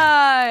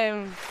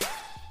Time!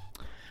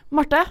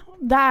 Marte,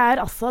 det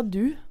er altså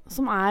du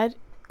som er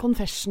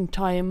Confession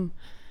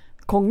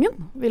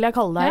Time-kongen, vil jeg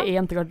kalle deg i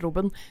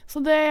Jentegarderoben.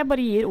 Så jeg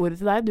bare gir ordet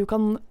til deg. Du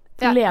kan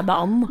lede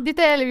an.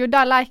 Dette er jo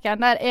da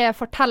leiken der jeg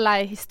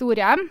forteller en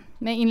historie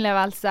med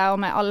innlevelse og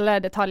med alle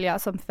detaljer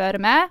som fører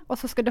med, og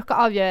så skal dere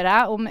avgjøre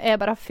om jeg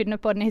bare har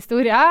funnet på den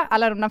historien,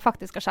 eller om den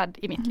faktisk har skjedd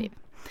i mitt liv.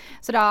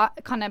 Så da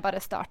kan jeg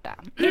bare starte.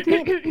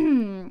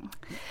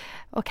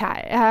 Ok,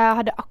 jeg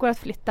hadde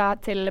akkurat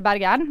flyttet til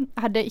Bergen.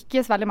 Jeg hadde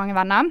ikke så veldig mange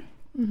venner.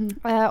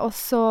 Og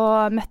så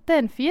møtte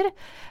jeg en fyr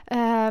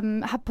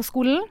her på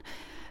skolen,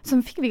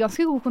 som fikk vi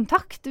ganske god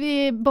kontakt.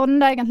 Vi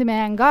bondet egentlig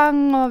med en gang,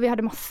 og vi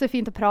hadde masse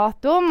fint å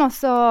prate om. Og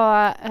så,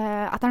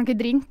 etter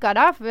noen drinker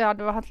da, for vi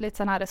hadde hatt litt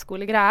sånn her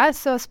skolegreier,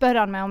 så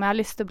spør han meg om jeg har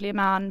lyst til å bli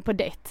med han på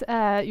date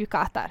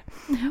uka etter.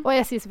 Og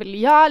jeg sier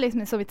selvfølgelig ja,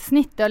 liksom så vidt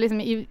snittet, og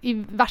liksom i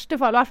verste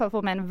fall i hvert fall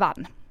få med en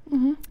venn.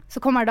 Så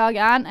kommer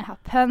dagen, jeg har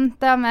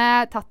pøntet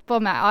meg, tatt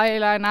på meg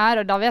eyeliner,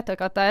 og da vet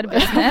dere at det er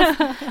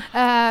business.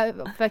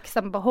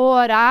 Fikser meg på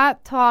håret,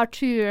 tar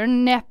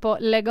turen ned på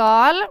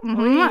Legal,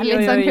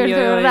 litt sånn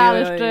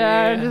kulturelt,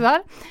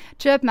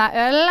 kjøper meg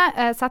øl,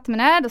 setter meg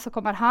ned, og så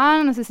kommer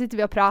han, og så sitter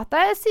vi og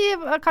prater. Jeg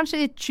sier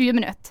kanskje i 20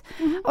 minutter.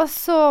 Og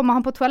så må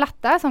han på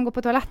toalettet, så han går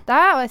på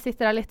toalettet, og jeg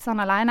sitter der litt sånn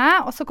alene,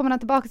 og så kommer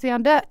han tilbake og sier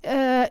han,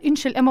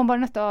 unnskyld, jeg må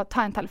bare nødt til å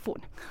ta en telefon.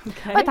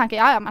 Og jeg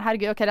tenker, ja, men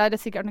herregud, ok, det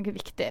er sikkert noe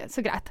viktig,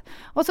 så greit.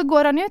 Og så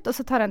går han ut, og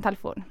så tar han en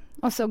telefon.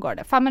 Og så går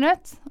det 5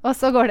 minutter, og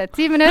så går det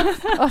 10 minutter,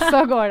 og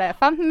så går det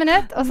 15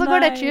 minutter, og så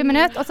går det 20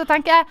 minutter, og så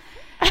tenker jeg,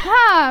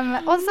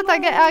 og så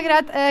tenker jeg, ja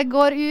greit, jeg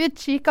går ut,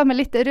 kikker meg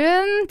litt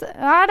rundt.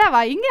 Ja, det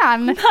var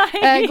ingen.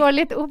 Jeg går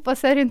litt opp og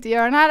ser rundt i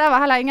hjørnet. Det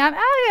var heller ingen.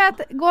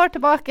 Jeg går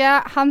tilbake,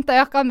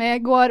 henter jakka mi,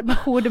 går med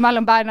hodet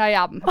mellom beina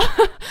hjem.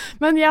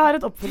 Men jeg har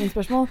et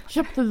oppfølgingsspørsmål.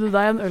 Kjøpte du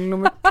deg en øl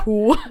nummer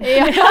 2?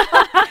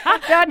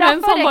 Ja,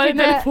 mens han var i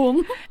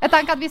telefonen. Jeg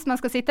tenker at hvis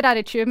man skal sitte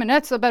der i 20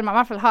 minutter, så bør man i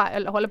hvert fall ha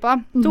øl å holde på.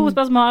 2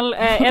 spørsmål.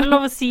 Er det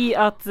lov å si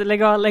at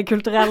Legal er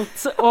kulturelt?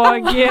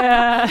 Og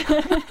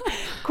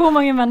hvor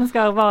mange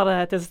mennesker var det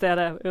til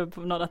stede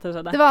når dette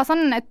skjedde? Det var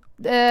sånn,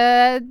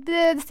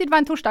 det var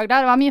en torsdag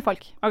der det var mye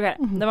folk. Ok,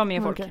 det var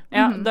mye folk.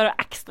 Ja, da er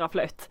det ekstra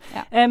flaut.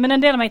 Ja. Men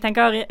en del av meg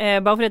tenker,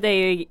 bare fordi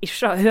jeg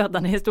ikke har hørt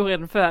denne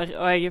historien før,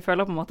 og jeg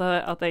føler på en måte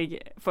at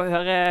jeg får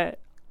høre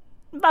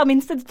hver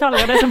minste detalj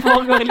av det som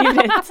foregår i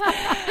livet ditt.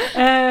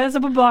 Så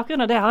på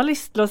bakgrunn av det har jeg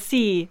lyst til å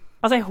si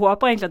Altså, jeg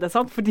håper egentlig at det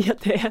sant, fordi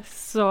at det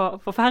så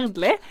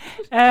forferdelig.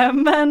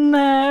 Men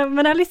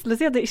jeg har lyst til å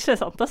si at det ikke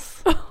sant, ass.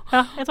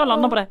 Ja, jeg tror jeg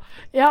lander på det.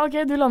 Ja, ok,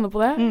 du lander på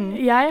det.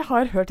 Jeg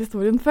har hørt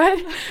historien før,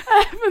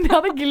 men jeg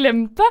hadde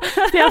glemt det.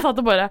 Så jeg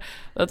satt og bare,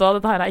 vet du hva,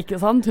 dette her er ikke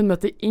sant. Hun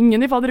møtte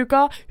ingen i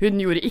fadderuka.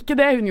 Hun gjorde ikke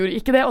det.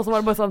 Og så var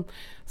det bare sånn,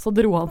 så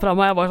dro han fra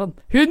meg, og jeg bare sånn,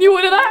 hun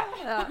gjorde det!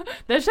 Ja.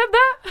 Det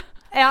skjedde!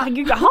 Ja.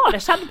 Herregud, har det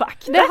skjedd på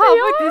ekte? Det har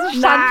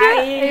faktisk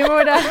skjedd. Jo,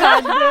 det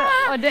skjedde.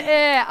 Og det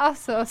er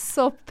altså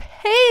så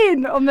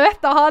pain å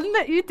møte han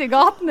ute i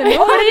gatene nå.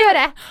 Og det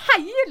gjør jeg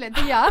hele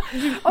tiden.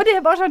 Og det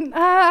er bare sånn,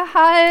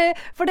 hei.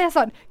 For det er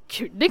sånn,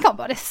 kunne kan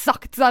bare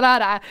sagt sånn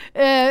her,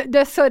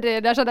 sorry,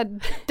 det er sånn et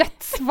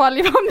dødsfall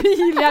i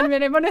familien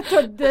min, jeg var nødt til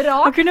å dra.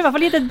 Han kunne i hvert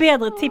fall gitt et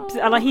bedre tips,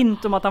 eller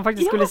hint om at han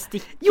faktisk skulle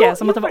stikke,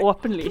 som at det var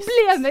åpenlyst.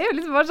 Problemet er jo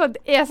liksom bare sånn,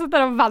 jeg satt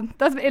der og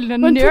ventet som en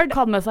nerd. Men tok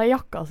han med seg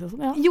jakka si og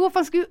sånn, ja? Jo, for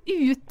han skulle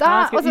ut da,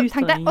 og så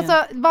tenkte jeg, og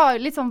så var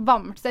det litt sånn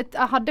varmt, så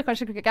jeg hadde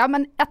kanskje ikke,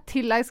 men et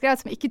tilleggsgreie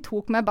som jeg ikke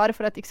tok med, bare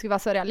for at det ikke skulle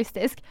være så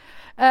realistisk.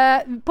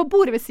 På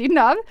bordet ved siden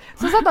av,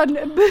 så satt han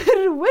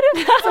bror,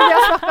 som vi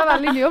har snakket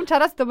veldig mye om,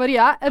 Kjæreste og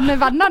Maria,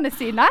 med vennene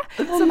sine,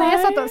 som jeg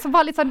satt og som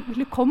var litt sånn,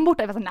 du kom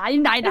bort og jeg var sånn,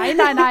 nei,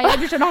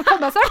 du skjønner, han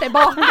kom og sørt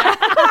tilbake.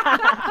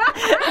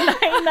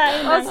 Nei.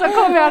 Og så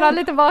kom jeg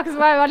litt tilbake, så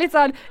var jeg litt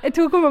sånn, jeg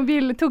tok om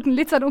mobilen, tok den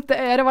litt sånn opp til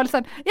øret, og var litt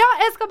sånn, ja,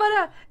 jeg skal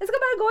bare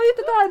gå ut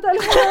og ta en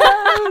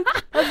telefon.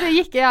 Og så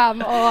gikk jeg hjem,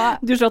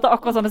 og... Du kjørte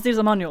akkurat samme stil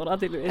som han gjorde,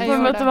 tydeligvis.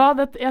 Men vet du hva,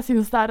 jeg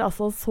synes det er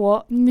altså så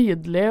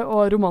nydelig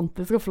og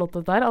romantisk og flott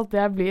dette her, at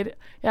jeg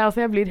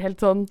blir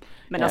helt sånn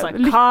men altså,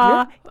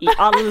 hva i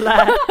alle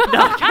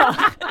dager?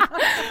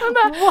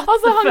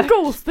 Altså, han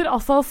ghoster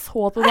altså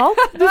så totalt.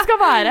 Du skal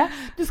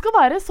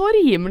være så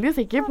rimelig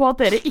sikker på at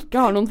dere ikke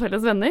har noen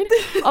felles venner,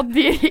 at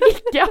dere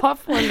ikke har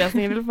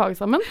forelesninger eller fag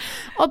sammen,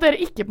 og at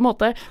dere ikke på en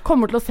måte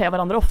kommer til å se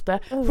hverandre ofte.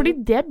 Fordi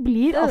det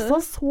blir altså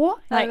så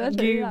Nei,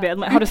 Gud bedre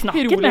meg. Har du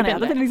snakket med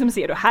henne? Liksom,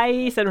 sier du hei,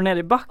 ser du ned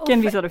i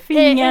bakken, viser du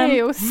fingeren? Jeg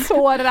er jo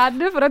så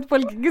redd for at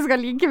folk ikke skal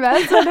like meg,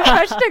 så det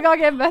første gang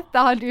jeg møtte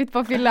han ut på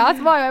fylla,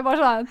 så var jeg bare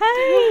sånn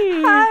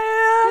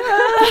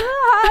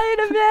Hei,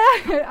 det er meg!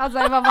 Altså,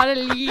 jeg var bare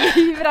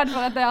livredd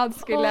for at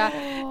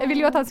jeg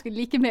ville jo at han skulle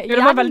like meg igjen.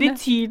 Det var veldig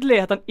tydelig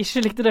at han ikke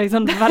likte deg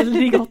sånn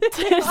veldig godt,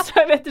 så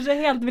jeg vet ikke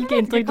helt hvilke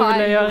inntrykk du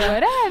ville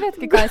gjøre. Jeg vet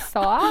ikke hva jeg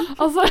sa.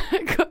 Altså,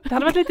 det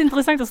hadde vært litt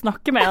interessant å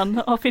snakke med han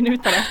og finne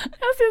ut av det.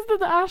 Jeg synes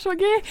dette er så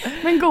gøy.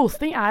 Men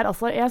ghosting er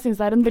altså, jeg synes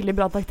det er en veldig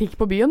bra taktikk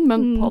på byen, men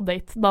på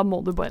date, da må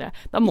du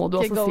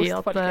også si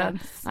at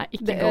nei,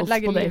 ikke ghost på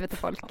date. Livet til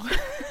folk.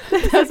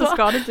 Det er så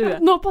skadet du.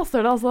 Nå passer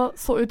det altså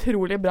så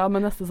utrolig bra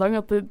med neste sang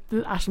at det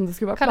er som det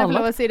skulle vært planlagt. Kan jeg få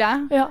lov å si det?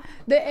 Ja.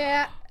 Det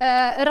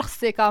er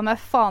Rassika med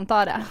faen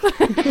ta det.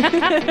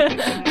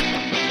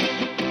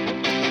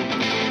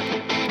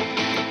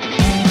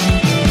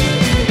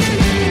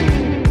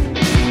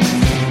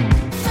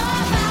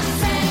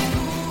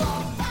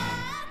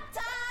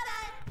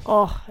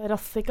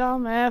 Rassika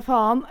med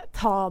faen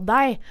ta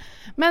deg.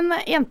 Men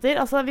jenter,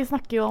 altså vi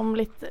snakker jo om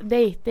litt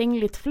dating,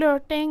 litt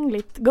flørting,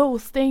 litt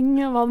ghosting,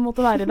 hva det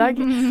måtte være i dag.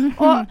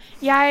 Og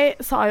jeg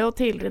sa jo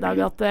tidligere i dag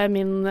at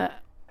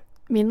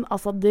min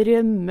altså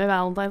drømme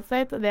Valentine's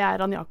Date, det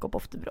er han Jakob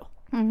Oftebro.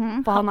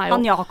 For han er jo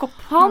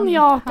Han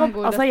Jakob.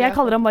 Altså jeg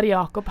kaller ham bare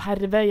Jakob,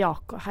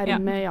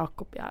 Herme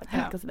Jakob, jeg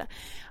kan ikke si det.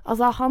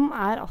 Altså han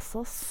er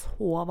altså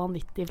så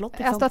vanvittig flott,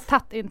 ikke sant? Jeg står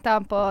tett inntil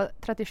han på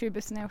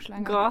 37-bussen i Oslo.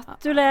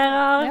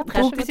 Gratulerer.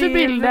 Tok du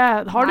bilde?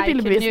 Har du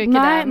bildebevis?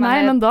 Nei,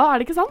 men da er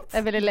det ikke sant?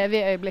 Jeg ville leve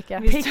i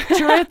øyeblikket.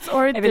 Picture it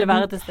or jeg ville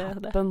være til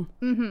stede.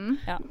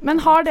 Men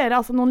har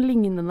dere altså noen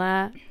lignende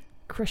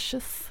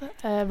crushes,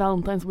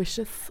 Valentine's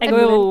wishes? Jeg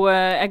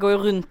går jo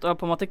rundt og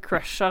på en måte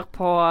crusher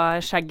på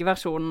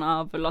skjeggversjonen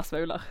av Lars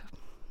Vaular.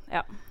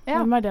 Ja.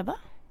 Hvem er det da?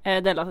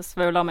 Det er Lars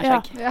Vaular med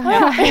skjegg.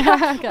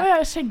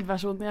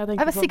 Skjeggversjonen. Jeg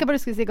var sikker på at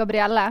du skulle si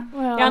Gabrielle.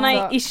 Nei,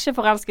 ikke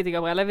forelsket i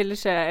Gabrielle.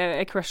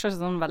 Jeg crusher ikke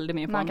sånn veldig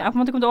mye på henne. Jeg har på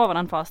en måte kommet over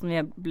den fasen vi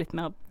er blitt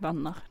mer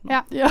venner nå.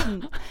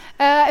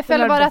 Jeg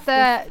føler bare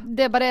at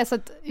det bare er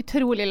så et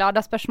utrolig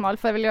ladet spørsmål,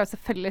 for jeg vil jo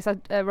selvfølgelig si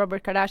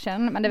Robert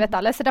Kardashian, men det vet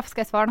alle, så derfor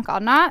skal jeg svare noe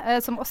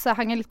annet, som også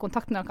henger litt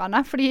kontakt med noe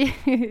annet, fordi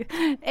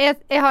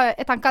jeg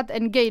tenker at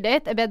en gøy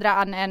date er bedre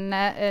enn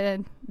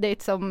en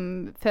date som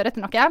fører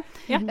til noe.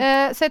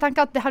 Så jeg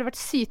tenker at det hadde vært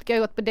sykt gøy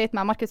å gå på date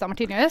med Marcus og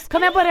Martinus.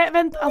 Kan jeg bare,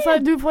 vent, altså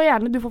du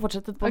får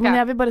fortsette på, men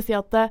jeg vil bare si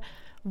at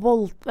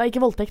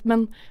ikke voldtekt,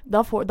 men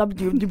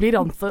du blir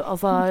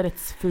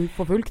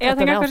rettsforfulgt. Jeg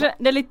tenker kanskje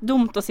det er litt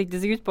dumt å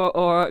sikte seg ut på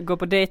å gå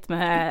på date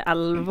med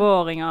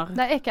 11-åringer.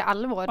 Det er ikke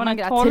 11 år,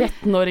 men greit.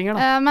 13-åringer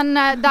da. Men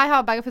de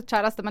har begge fått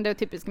kjæreste, men det er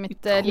jo typisk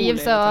mitt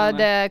liv, så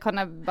det kan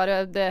jeg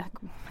bare, det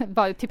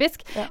var jo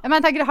typisk. Men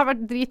jeg tenker det har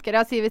vært dritgøy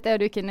å si hvis jeg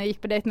og du kunne gikk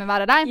på date med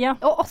hver av deg.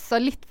 Og også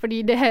litt fordi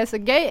det er så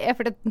gøy, er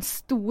fordi den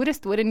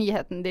store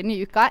nyheten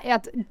denne uka er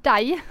at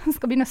de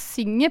skal begynne å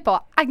synge på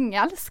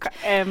engelsk.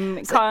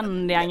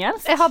 Kan de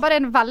engelsk? Jeg har bare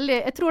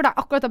jeg tror de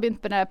akkurat har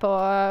begynt med det på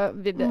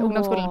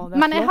ungdomsskolen.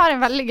 Men jeg har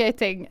en veldig gøy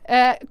ting.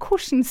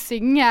 Hvordan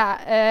synge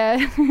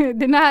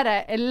den her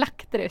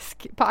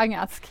elektrisk på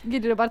engelsk?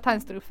 Gidder du bare ta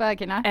en strofe,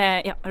 Kine?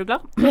 Ja, er du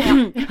klar?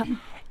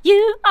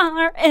 You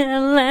are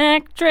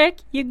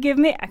electric, you give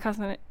me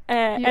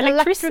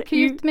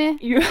electrocute me.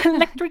 You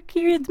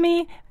electrocute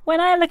me when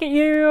I look at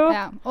you.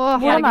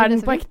 Hvordan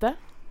den på ekte?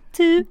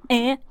 Du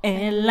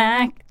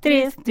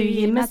elektrisk, du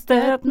gir meg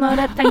støt når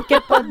jeg tenker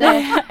på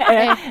det.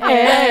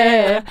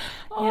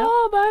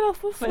 Det er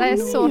altså så det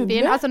så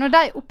fint. Altså, når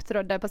de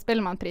opptrådde på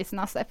Spellemannprisen,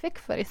 altså, jeg fikk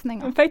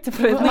forrysninger.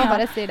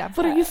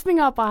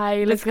 Forrysninger på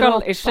hele det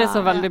skal ikke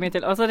så veldig mye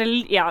til. Altså,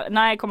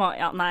 nei, jeg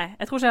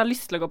tror ikke jeg har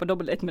lyst til å gå på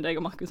dobbeltdate med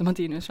deg og Markus og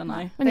Martinus,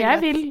 skjønner jeg. Men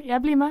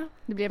jeg blir med.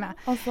 Du blir med.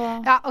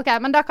 Ja, ok,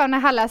 men da kan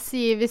jeg heller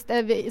si, hvis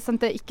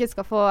sånn at jeg ikke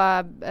skal få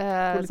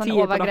sånn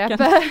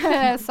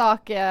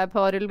overgrep-sak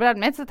på rullebredet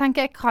mitt, så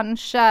tenker jeg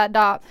kanskje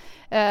da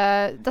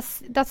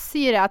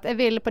sier jeg at jeg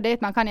vil på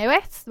date med Kanye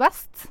West.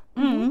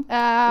 Du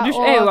er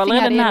jo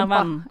allerede nær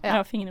venn.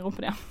 Ja, fingeren i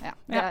rumpen, ja.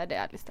 Det er det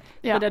jeg har lyst til.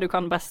 Det er det du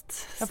kan best.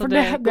 Ja, for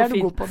det er du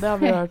god på, det har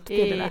vi hørt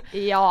tidligere.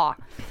 Ja.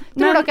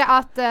 Tror dere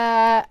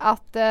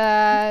at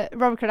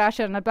Robert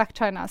Kardashian og Black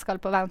China skal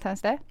på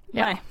Valentine's Day?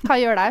 Nei. Hva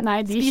gjør de?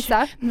 Nei,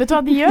 spiser? Vet du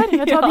hva de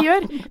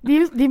gjør?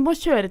 De må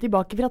kjøre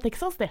tilbake fra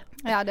Texas, de.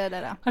 Ja, det er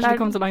det. Har ikke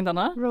de kommet så langt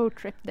ennå?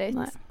 Roadtrip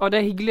dates. Og det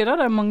er hyggelig da,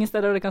 det er mange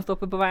steder de kan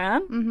stoppe på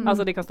veien.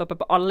 Altså de kan stoppe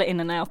på alle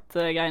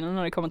in-and-out-greiene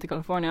når de kommer til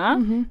California.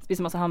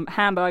 Spise masse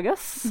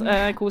hamburgers,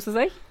 kose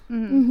seg.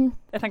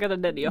 Jeg tenker at det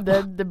er det de gjør.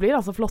 Det blir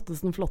altså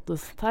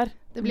flottest her.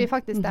 Det blir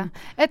faktisk det.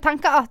 Jeg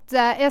tenker at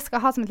jeg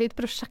skal ha som et lite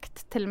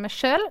prosjekt til meg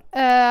selv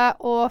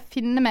og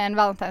finne meg en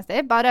Valentine's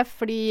Day, bare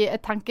fordi jeg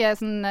tenker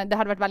sånn, det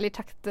hadde vært veldig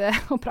kjekt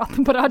å prate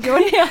om på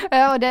radioen,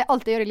 og det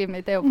alt jeg gjør i livet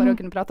mitt er jo for å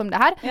kunne prate om det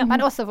her,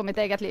 men også for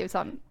mitt eget liv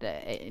sånn.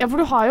 Ja, for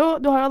du har jo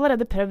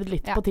allerede prøvd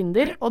litt på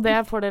Tinder, og det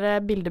får dere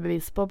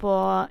bildebevis på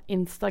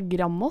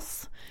Instagramos,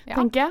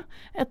 tenker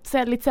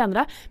jeg, litt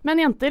senere.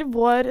 Men jenter,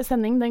 vår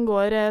sending den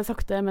går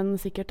sakte, men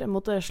sikkert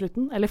mot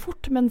slutten, eller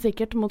fort, men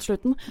sikkert mot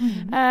slutten.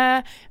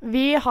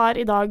 Vi har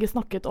i dag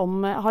snakket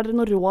om, har dere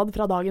noe råd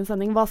fra dagens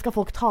sending? Hva skal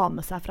folk ta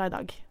med seg fra i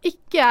dag?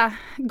 Ikke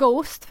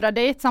ghost fra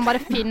date, som bare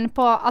finner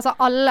på, altså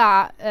alle,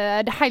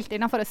 det er helt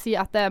innenfor å si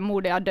at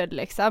mor di har dødd,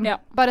 liksom.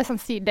 Bare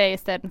sånn si det i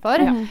stedet for.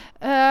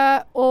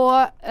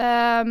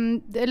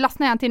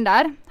 Last ned en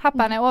Tinder.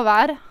 Happen er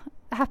over.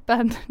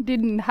 Happen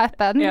didn't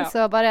happen,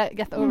 så bare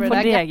get over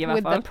that, get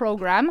with the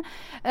program.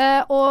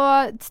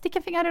 Og stikk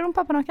en finger i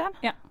rumpa på noen.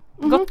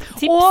 Godt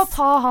tips. Og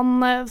ta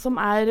han som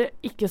er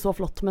ikke så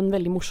flott, men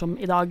veldig morsom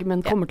i dag, men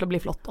kommer til å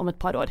bli flott om et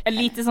par år. Et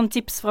lite sånn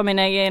tips fra mitt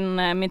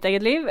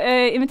eget liv.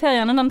 Inviter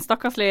gjerne den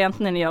stakkarslige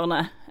jenten inn i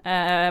hjørnet.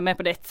 Med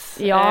på ditt.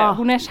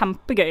 Hun er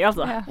kjempegøy,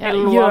 altså. Jeg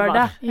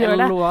lover. Gjør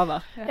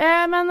det.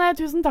 Men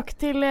tusen takk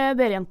til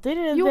dere jenter.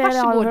 Dere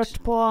har hørt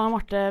på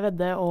Marte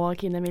Vedde og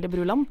Kine Emilie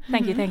Bruland.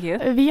 Thank you.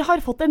 Vi har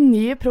fått en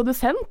ny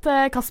produsent,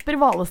 Kasper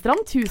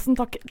Valestrand. Tusen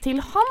takk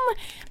til han.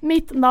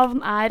 Mitt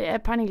navn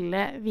er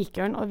Pernille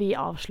Vikørn, og vi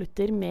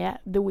avslutter med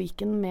The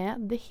Weeknd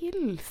med The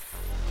Hills.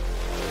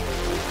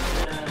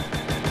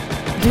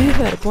 Du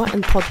hører på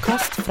en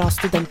podcast fra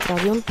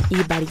Studentradioen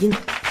i Bergen.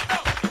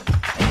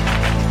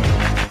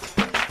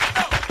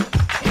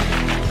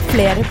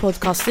 Flere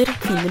podcaster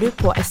finner du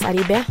på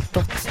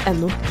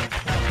srib.no.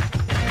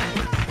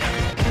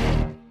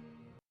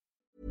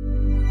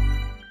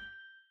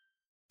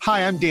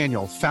 Hi, I'm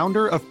Daniel,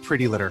 founder of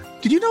Pretty Litter.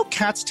 Did you know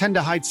cats tend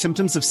to hide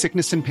symptoms of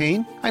sickness and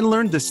pain? I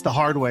learned this the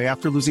hard way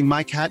after losing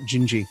my cat,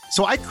 Gingy.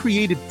 So I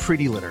created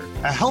Pretty Litter,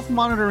 a health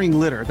monitoring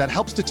litter that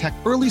helps detect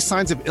early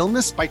signs of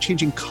illness by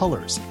changing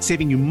colors,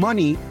 saving you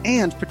money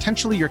and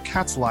potentially your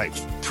cat's life.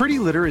 Pretty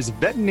Litter is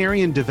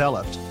veterinarian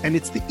developed, and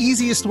it's the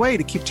easiest way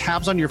to keep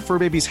tabs on your fur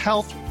baby's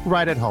health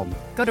right at home.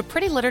 Go to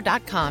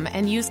prettylitter.com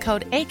and use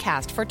code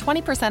ACAST for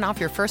 20% off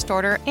your first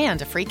order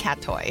and a free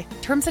cat toy.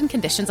 Terms and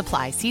conditions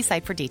apply. See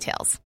site for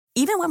details.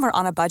 Even when we're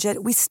on a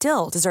budget, we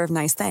still deserve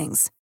nice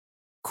things.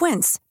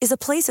 Quince is a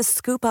place to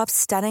scoop up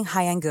stunning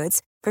high-end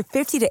goods for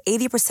 50 to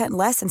 80%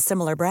 less than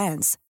similar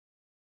brands.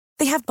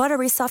 They have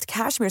buttery soft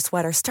cashmere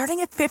sweaters starting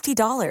at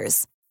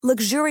 $50,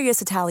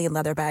 luxurious Italian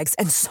leather bags,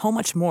 and so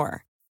much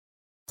more.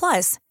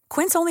 Plus,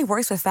 Quince only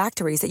works with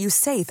factories that use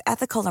safe,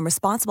 ethical, and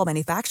responsible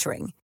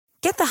manufacturing.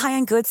 Get the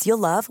high-end goods you'll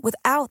love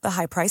without the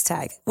high price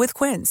tag with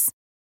Quince.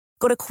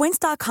 Go to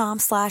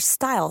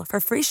quince.com/style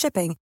for free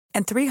shipping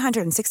and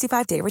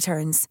 365-day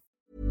returns.